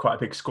quite a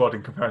big squad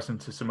in comparison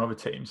to some other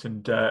teams.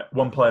 And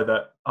one player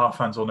that our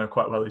fans all know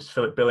quite well is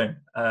Philip Billing.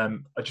 I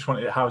just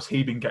wanted, how's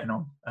he been getting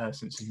on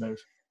since his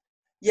move?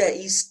 Yeah,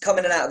 he's come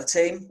in and out of the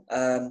team.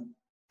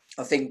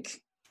 I think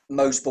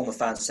most Bournemouth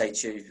fans will say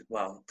to you,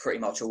 well, pretty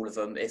much all of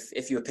them,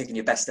 if you were picking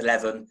your best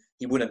 11,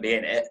 he wouldn't be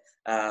in it.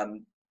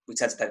 We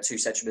tend to play with 2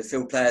 central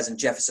midfield players, and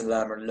Jefferson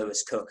Lerma and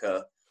Lewis Cook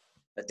are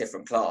a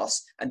different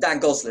class. And Dan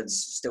Goslin's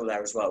still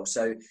there as well.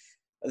 So at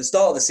the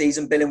start of the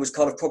season, Billing was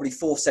kind of probably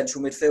 4th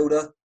central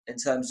midfielder in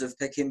terms of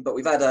picking, but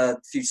we've had a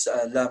few,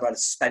 Lerma had a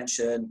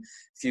suspension,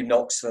 a few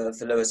knocks for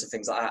Lewis and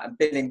things like that. And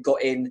Billing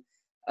got in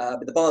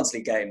with the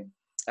Barnsley game.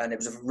 And it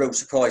was a real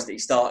surprise that he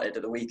started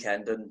at the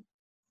weekend and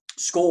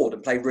scored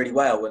and played really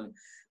well. And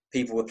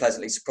people were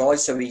pleasantly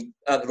surprised. So he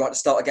earned the right to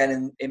start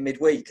again in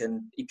midweek,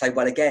 and he played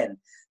well again.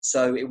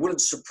 So it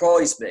wouldn't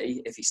surprise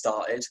me if he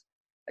started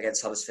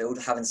against Huddersfield.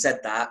 Having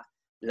said that,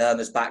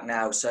 Lerma's back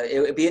now. So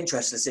it would be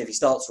interesting to see if he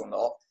starts or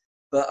not.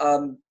 But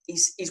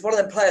he's one of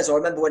them players. I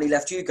remember when he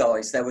left you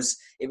guys, it was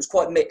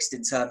quite mixed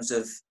in terms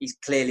of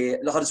the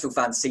Huddersfield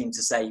fans seemed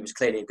to say he was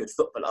clearly a good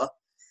footballer.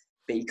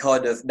 But he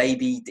kind of,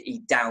 maybe he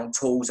down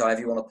tools, however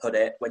you want to put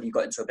it, when you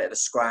got into a bit of a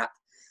scrap.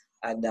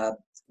 And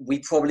we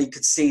probably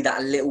could see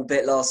that a little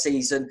bit last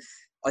season.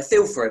 I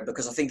feel for him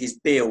because I think his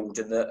build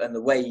and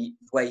the way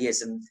he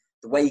is and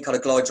the way he kind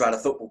of glides around a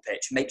football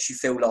pitch makes you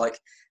feel like,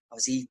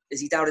 is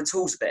he down in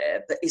tools a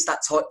bit? But is that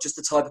just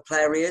the type of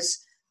player he is?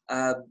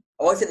 I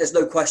think there's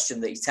no question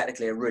that he's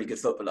technically a really good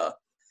footballer.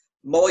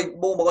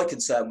 My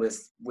concern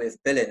with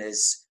Billing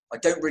is I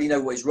don't really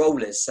know what his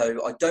role is.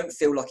 So I don't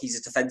feel like he's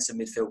a defensive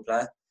midfield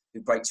player who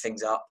breaks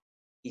things up.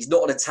 He's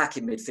not an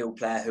attacking midfield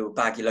player who will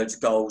bag you loads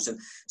of goals. And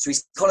so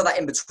he's kind of that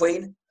in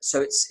between.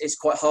 So it's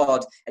quite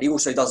hard. And he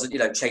also doesn't,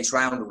 chase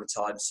around all the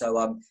time.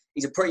 So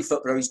he's a pretty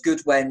footballer. He's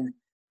good when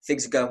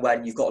things are going well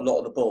and you've got a lot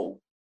of the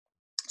ball.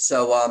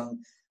 So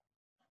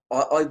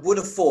I would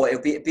have thought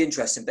it'd be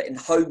interesting. But in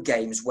home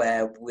games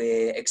where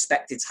we're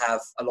expected to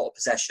have a lot of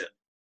possession,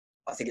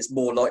 I think it's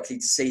more likely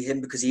to see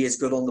him because he is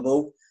good on the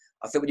ball.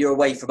 I think when you're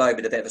away from home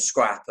in a bit of a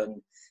scrap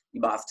and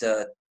you might have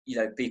to,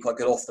 be quite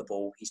good off the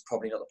ball, he's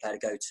probably not the player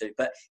to go to.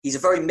 But he's a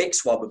very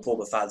mixed one with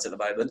Bournemouth fans at the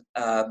moment.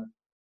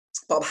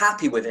 But I'm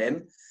happy with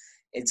him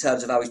in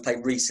terms of how he's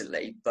played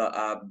recently. But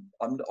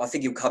I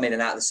think he'll come in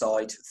and out of the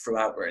side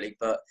throughout, really.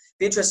 But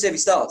be interested if he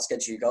starts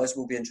against you guys.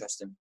 Will be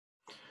interesting.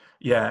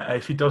 Yeah,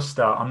 if he does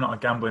start, I'm not a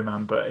gambling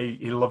man, but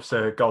he loves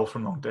a goal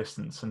from long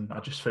distance, and I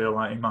just feel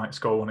like he might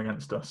score one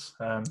against us,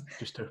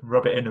 just to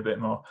rub it in a bit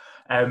more.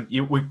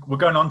 We're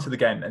going on to the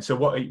game then. So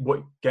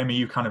what game are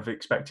you kind of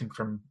expecting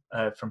from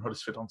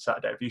Huddersfield on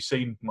Saturday? Have you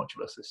seen much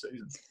of us this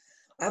season?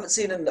 I haven't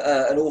seen an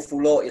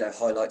awful lot,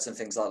 highlights and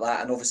things like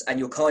that. And obviously,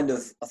 and you're kind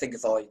of, I think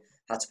if I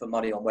had to put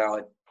money on where I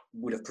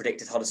would have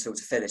predicted Huddersfield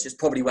to finish, it's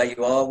probably where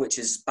you are, which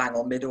is bang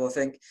on middle, I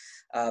think.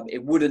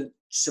 It wouldn't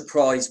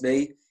surprise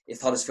me if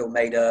Huddersfield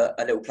made a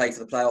little play for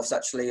the playoffs,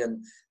 actually,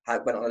 and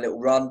went on a little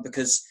run,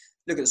 because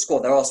look at the squad,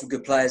 there are some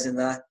good players in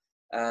there.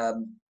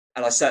 And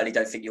I certainly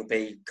don't think you'll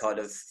be kind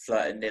of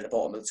flirting near the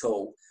bottom at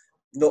all.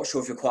 Not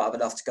sure if you'll quite have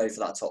enough to go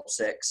for that top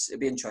 6. It'd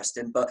be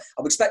interesting, but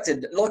I'm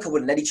expecting, like I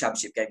would in any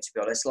championship game, to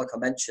be honest. Like I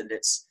mentioned,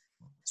 it's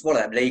one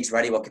of them leagues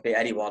where anyone could beat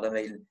anyone. I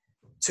mean,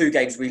 2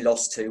 games we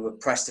lost to were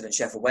Preston and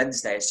Sheffield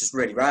Wednesday. It's just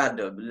really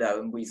random,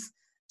 and we've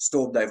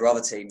stormed over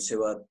other teams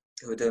who are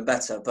doing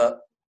better. But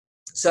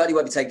certainly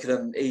won't be taking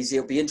them easy.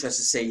 It'll be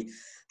interesting to see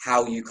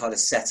how you kind of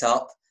set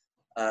up.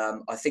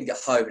 I think at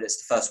home,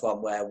 it's the first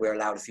one where we're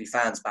allowed a few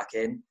fans back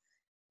in.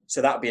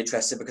 So that would be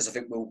interesting because I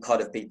think we'll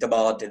kind of be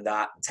demanding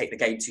that, take the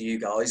game to you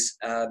guys.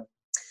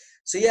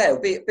 So yeah,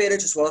 it'll be an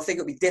interesting one. I think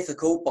it'll be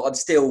difficult, but I'm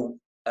still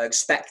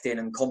expecting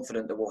and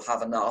confident that we'll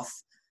have enough,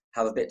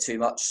 have a bit too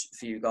much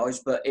for you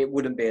guys. But it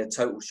wouldn't be a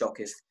total shock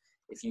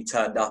if you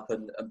turned up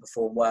and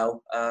performed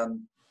well. But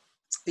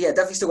yeah,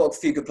 definitely still got a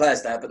few good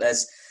players there, but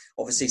there's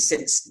obviously,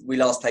 since we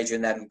last played you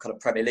in them kind of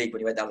Premier League, when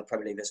you went down to the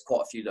Premier League, there's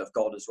quite a few that have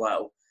gone as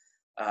well.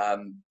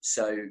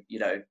 So, you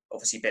know,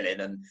 obviously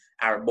Billing and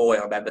Aaron Moy,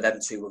 I remember them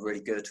 2 were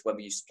really good when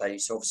we used to play.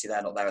 So obviously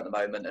they're not there at the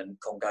moment, and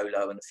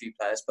Congolo and a few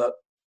players. But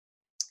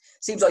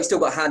seems like you've still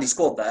got a handy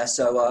squad there.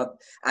 So,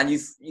 and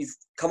you've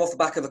come off the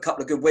back of a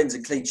couple of good wins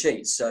and clean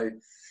sheets. So,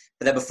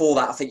 but then before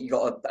that, I think you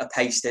got a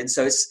paste in.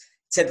 So it's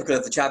typical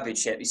of the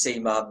Championship. You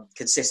seem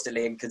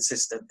consistently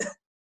inconsistent.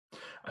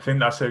 I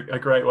think that's a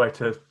great way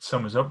to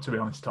sum us up, to be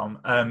honest, Tom.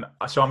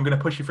 So I'm going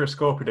to push you for a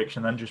score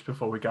prediction then, just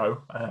before we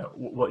go.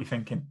 What are you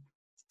thinking?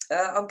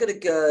 I'm going to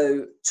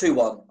go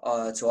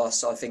 2-1 to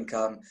us. I think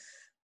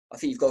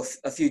you've got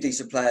a few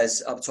decent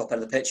players up the top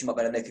end of the pitch. You might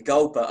be able to make a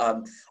goal, but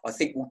I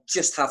think we'll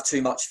just have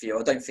too much for you.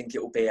 I don't think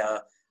it will be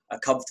a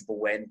comfortable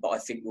win, but I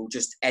think we'll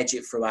just edge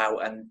it throughout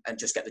and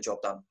just get the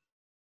job done.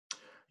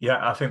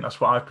 Yeah, I think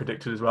that's what I've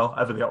predicted as well.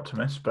 Ever the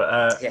optimist.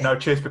 But no,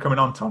 cheers for coming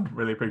on, Tom.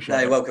 Really appreciate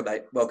it. No, welcome,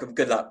 mate. Welcome.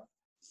 Good luck.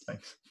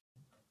 Thanks.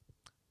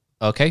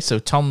 Okay, so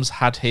Tom's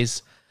had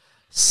his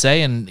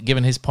say and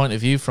given his point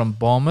of view from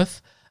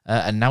Bournemouth,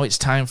 and now it's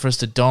time for us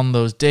to don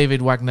that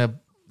David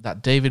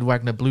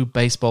Wagner blue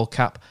baseball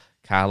cap,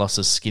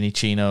 Carlos's skinny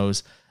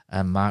chinos,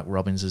 and Mark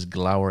Robbins'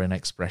 glowering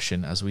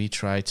expression as we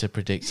try to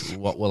predict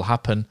what will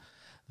happen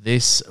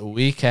this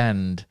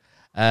weekend.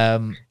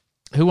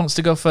 Who wants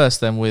to go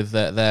first then with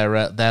their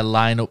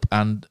lineup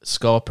and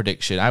score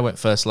prediction? I went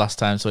first last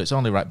time, so it's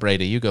only right,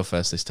 Brady, you go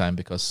first this time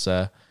because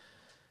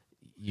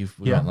we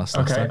went last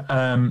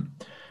time.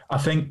 I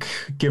think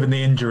given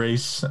the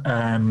injuries,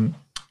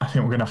 I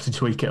think we're going to have to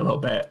tweak it a little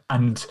bit.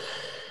 And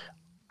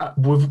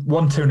with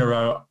 1-2 in a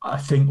row, I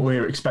think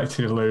we're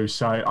expected to lose.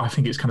 So I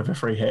think it's kind of a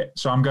free hit.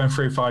 So I'm going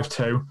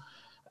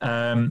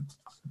 3-5-2.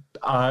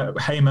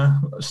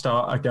 Hamer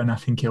start again. I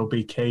think he'll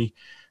be key.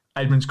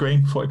 Edmonds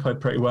Green, thought he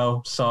played pretty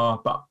well.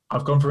 Sarr, but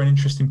I've gone for an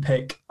interesting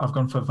pick. I've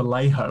gone for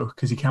Vallejo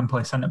because he can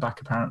play centre back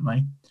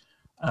apparently,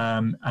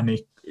 and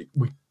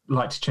we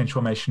like to change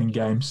formation in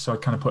games, so I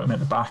kind of put him at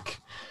the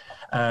back,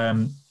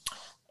 and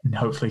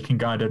hopefully he can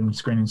guide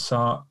Edmonds Green and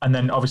Sarr. And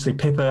then obviously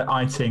Pippa,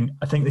 Eiting.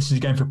 I think this is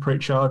a game for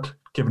Pritchard,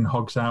 given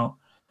Hogg's out,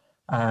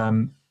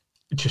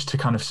 just to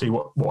kind of see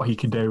what he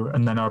can do.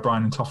 And then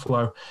O'Brien and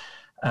Toffolo.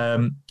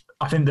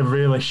 I think the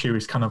real issue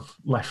is kind of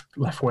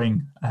left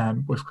wing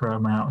with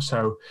Koroma out.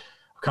 So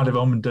I've kind of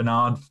and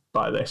Denard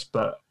by this,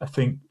 but I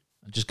think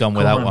I've just gone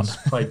without one.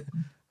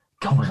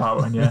 Gone without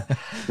one, yeah.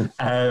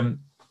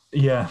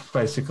 Yeah,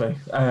 basically.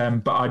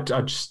 But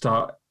I'd just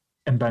start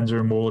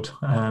Mbenza and Ward.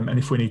 And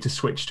if we need to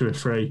switch to a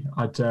 3,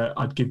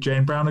 I'd give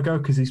Jayden Brown a go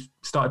because he's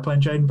started playing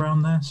Jayden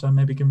Brown there. So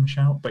maybe give him a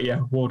shout. But yeah,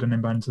 Ward and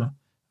Mbenza.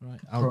 Right,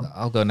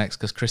 I'll go next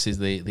because Chris is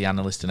the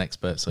analyst and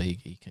expert, so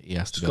he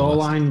has to go.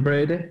 Scoreline,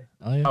 Brady.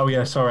 Oh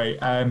yeah, sorry.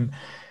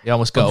 You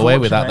almost got away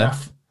with that then.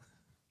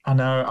 I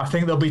know. I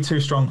think they'll be too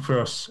strong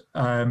for us,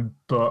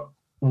 but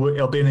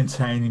it'll be an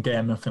entertaining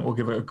game. I think we'll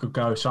give it a good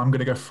go. So I'm going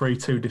to go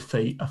 3-2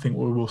 defeat. I think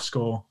we will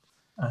score.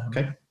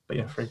 Okay. But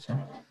yeah,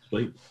 3-2.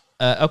 Sweet.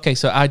 Okay,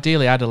 so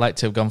ideally I'd have liked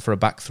to have gone for a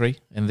back 3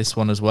 in this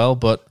one as well,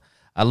 but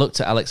I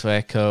looked at Alex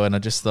Vallejo and I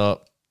just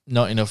thought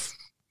not enough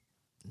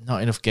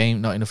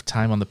game, not enough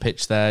time on the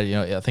pitch there. You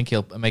know, I think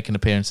he'll make an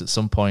appearance at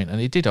some point, and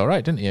he did all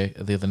right, didn't he?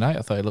 The other night,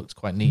 I thought he looked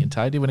quite neat and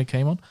tidy when he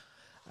came on.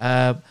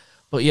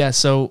 But yeah,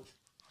 so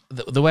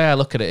the way I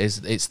look at it is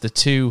it's the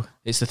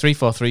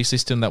 3-4-3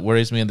 system that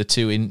worries me, and the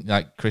 2 in,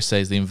 like Chris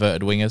says, the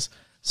inverted wingers.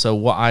 So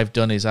what I've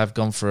done is I've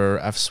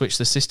switched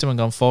the system and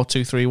gone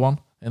 4-2-3-1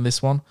 in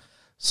this one.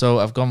 So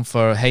I've gone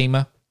for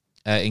Hamer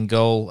in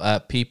goal,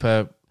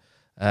 Pieper,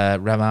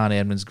 Ramani,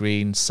 Edmonds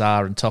Green,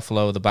 Sarr, and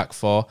Toffolo, the back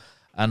 4.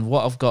 And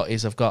what I've got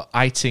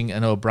Eiting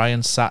and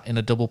O'Brien sat in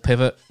a double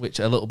pivot, which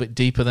are a little bit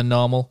deeper than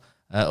normal.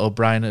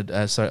 O'Brien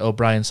sort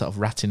of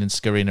ratting and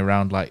scurrying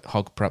around like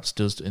Hogg perhaps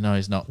does. You know,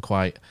 he's not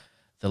quite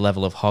the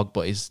level of Hogg,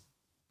 but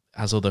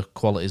has other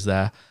qualities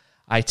there.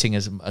 Eiting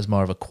as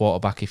more of a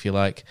quarterback, if you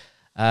like.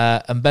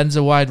 And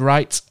Benza wide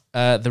right.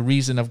 The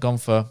reason I've gone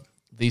for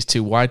these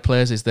 2 wide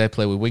players is they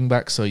play with wing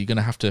backs, so you're going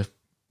to have to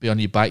be on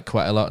your bike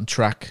quite a lot and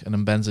track. And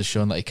Benza's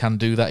shown that he can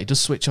do that. He does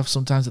switch off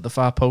sometimes at the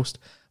far post,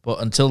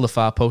 but until the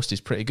far post is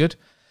pretty good.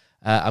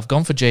 I've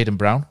gone for Jayden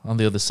Brown on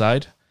the other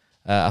side.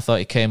 I thought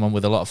he came on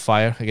with a lot of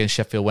fire against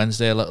Sheffield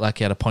Wednesday. It looked like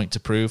he had a point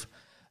to prove.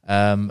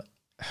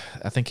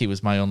 I think he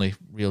was my only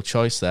real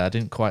choice there. I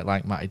didn't quite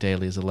like Matty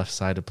Daly as a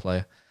left-sided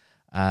player.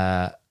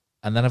 And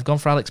then I've gone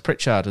for Alex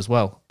Pritchard as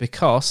well,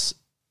 because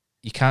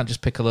you can't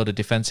just pick a load of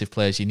defensive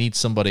players. You need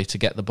somebody to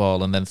get the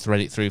ball and then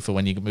thread it through for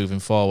when you're moving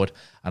forward.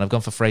 And I've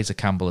gone for Fraser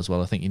Campbell as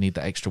well. I think you need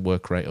that extra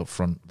work rate up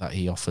front that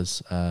he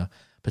offers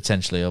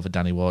potentially over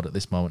Danny Ward at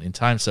this moment in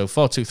time. So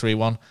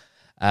 4-2-3-1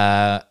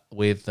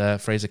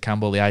 with Fraser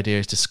Campbell. The idea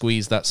is to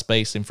squeeze that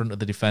space in front of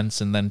the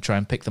defence and then try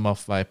and pick them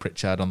off via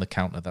Pritchard on the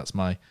counter. That's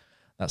my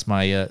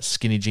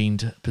skinny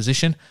jeaned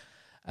position.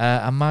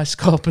 And my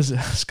score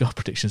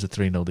prediction is a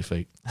 3-0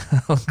 defeat.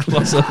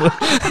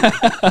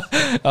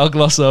 I'll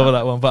gloss over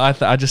that one.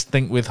 But I just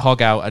think with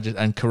Hogg out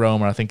and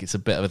Koroma, I think it's a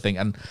bit of a thing.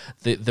 And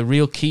the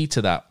real key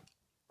to that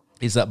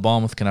is that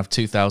Bournemouth can have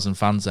 2,000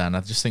 fans there. And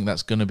I just think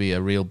that's going to be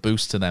a real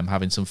boost to them,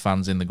 having some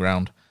fans in the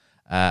ground.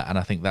 And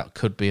I think that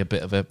could be a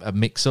bit of a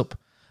mix-up.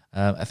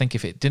 I think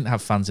if it didn't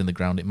have fans in the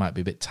ground, it might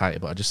be a bit tighter.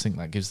 But I just think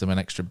that gives them an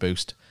extra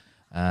boost.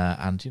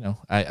 And, you know,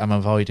 I'm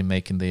avoiding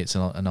making it's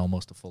an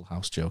almost a full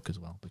house joke as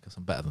well, because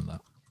I'm better than that,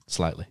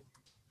 slightly.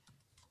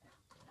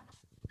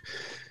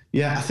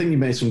 Yeah, I think you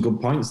made some good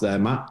points there,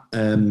 Matt,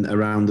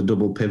 around the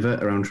double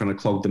pivot, around trying to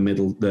clog the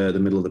middle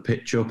of the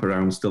pitch up,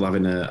 around still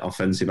having an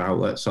offensive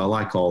outlet. So I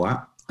like all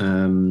that.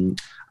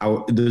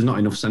 There's not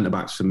enough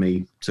centre-backs for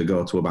me to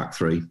go to a back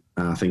three.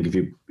 I think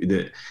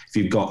if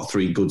you've got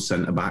 3 good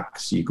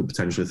centre-backs, you could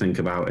potentially think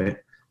about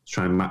it,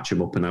 try and match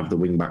them up and have the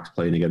wing-backs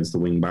playing against the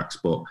wing-backs,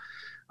 but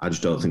I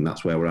just don't think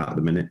that's where we're at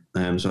the minute.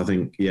 So I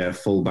think,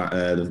 full back,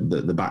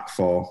 the back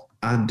 4.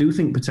 I do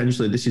think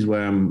potentially this is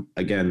where I'm,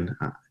 again,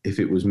 if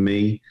it was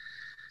me,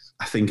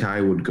 I think I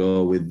would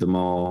go with the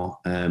more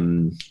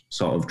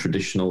sort of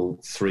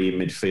traditional 3 in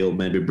midfield,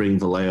 maybe bring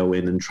Vallejo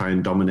in and try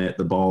and dominate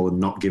the ball and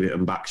not give it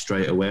them back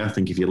straight away. I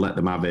think if you let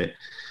them have it,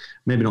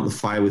 maybe not the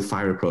fire with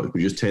fire approach,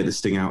 but just take the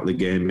sting out of the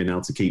game, being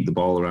able to keep the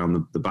ball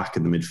around the back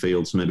of the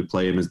midfield. So maybe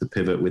play him as the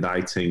pivot with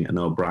Eiting and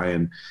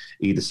O'Brien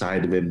either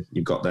side of him.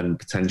 You've got then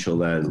potential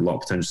there, a lot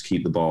of potential to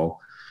keep the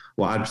ball.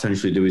 What I'd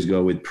potentially do is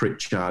go with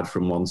Pritchard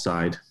from one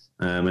side,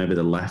 maybe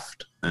the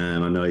left. I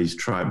know he's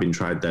been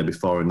tried there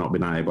before and not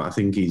been at it, but I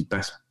think his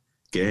best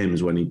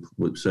games when he,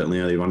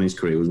 certainly earlier on in his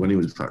career, was when he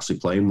was actually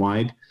playing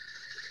wide.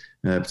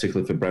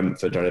 Particularly for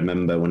Brentford, I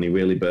remember when he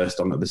really burst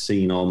onto the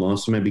scene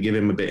almost. So maybe give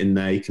him a bit in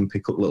there. He can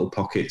pick up little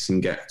pockets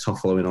and get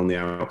Toffolo in on the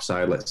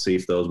outside. Let's see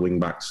if those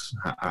wing-backs,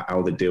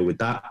 how they deal with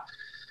that.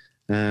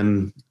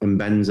 And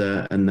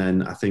Benza, and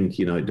then I think,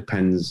 it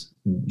depends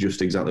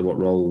just exactly what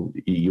role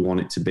you want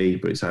it to be,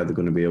 but it's either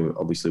going to be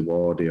obviously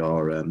Wardy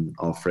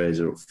or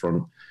Fraser up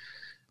front.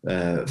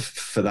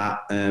 For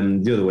that,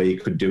 the other way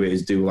you could do it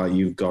is do like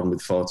you've gone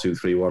with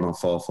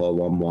 4-2-3-1 or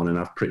 4-4-1-1 and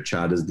have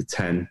Pritchard as the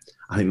 10.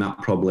 I think that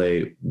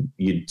probably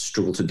you'd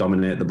struggle to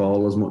dominate the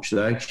ball as much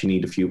there because you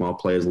need a few more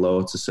players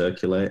low to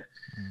circulate.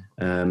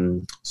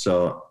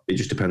 So it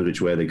just depends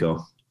which way they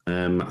go.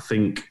 I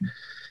think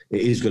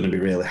it is going to be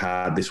really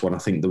hard, this one. I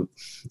think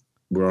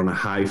we're on a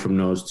high from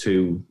those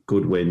 2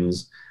 good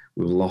wins.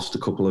 We've lost a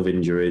couple of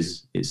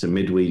injuries. It's a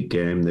midweek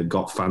game. They've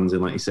got fans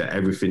in, like you said,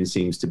 everything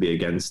seems to be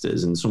against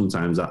us. And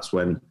sometimes that's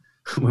when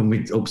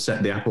we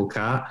upset the apple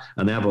cart,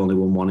 and they have only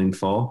won 1 in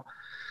 4.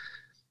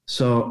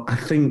 So I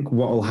think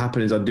what will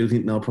happen is I do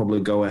think they'll probably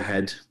go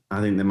ahead.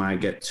 I think they might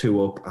get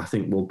 2 up. I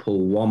think we'll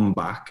pull 1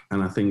 back,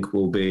 and I think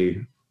we'll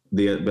be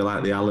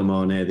like the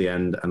Alamo near the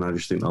end, and I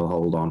just think they'll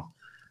hold on.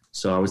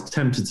 So I was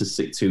tempted to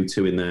stick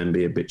 2-2 in there and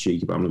be a bit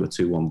cheeky, but I'm going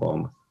to go 2-1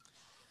 Bournemouth.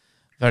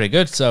 Very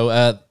good.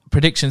 So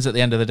predictions at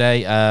the end of the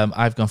day,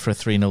 I've gone for a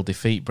 3-0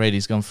 defeat.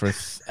 Brady's gone for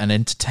an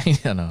entertaining...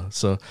 I know.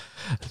 So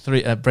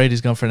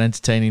Brady's gone for an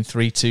entertaining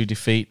 3-2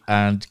 defeat,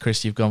 and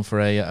Chris, you've gone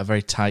for a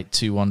very tight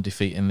 2-1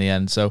 defeat in the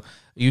end. So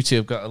you two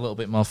have got a little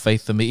bit more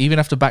faith than me. Even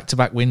after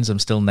back-to-back wins, I'm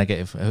still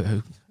negative.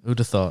 Who'd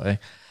have thought, eh?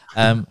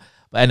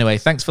 But anyway,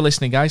 thanks for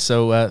listening, guys.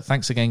 So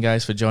thanks again,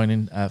 guys, for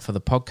joining for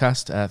the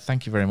podcast.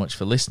 Thank you very much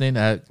for listening.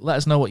 Let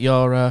us know what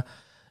your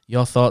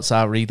thoughts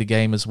are. Read the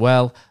game as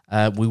well.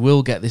 We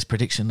will get this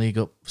prediction league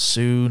up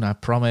soon, I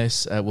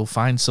promise. We'll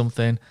find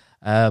something.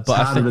 But it's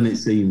harder than it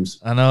seems.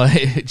 I know,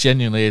 it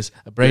genuinely is.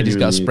 Brady's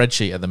got a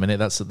spreadsheet at the minute.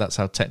 That's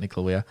how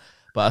technical we are.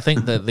 But I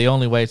think that the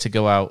only way to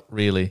go out,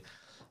 really,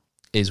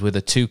 is with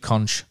a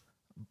 2-conch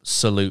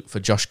salute for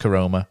Josh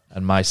Koroma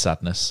and my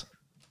sadness.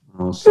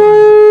 Oh,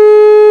 sorry.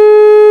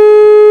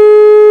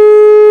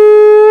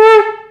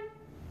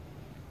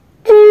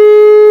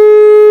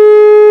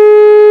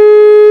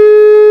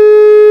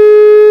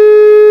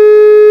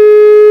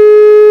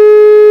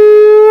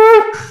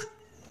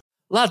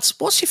 Lads,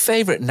 what's your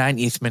favourite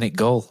 90th minute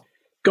goal?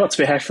 Got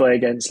to be Hefele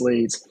against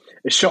Leeds.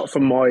 A shot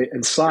from Moy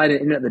and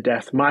sliding in at the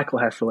death, Michael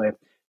Hefele.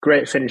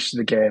 Great finish to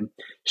the game.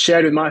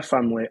 Shared with my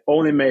family,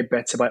 only made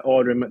better by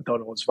ordering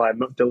McDonald's via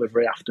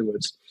McDelivery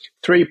afterwards.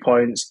 3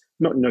 points,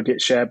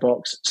 McNugget share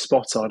box,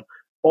 spot on.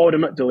 Order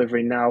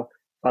McDelivery now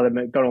via the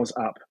McDonald's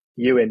app.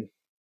 You in.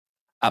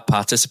 At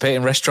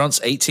participating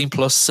restaurants, 18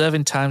 plus,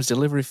 serving times,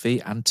 delivery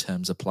fee and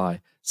terms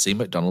apply. See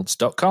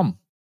mcdonalds.com.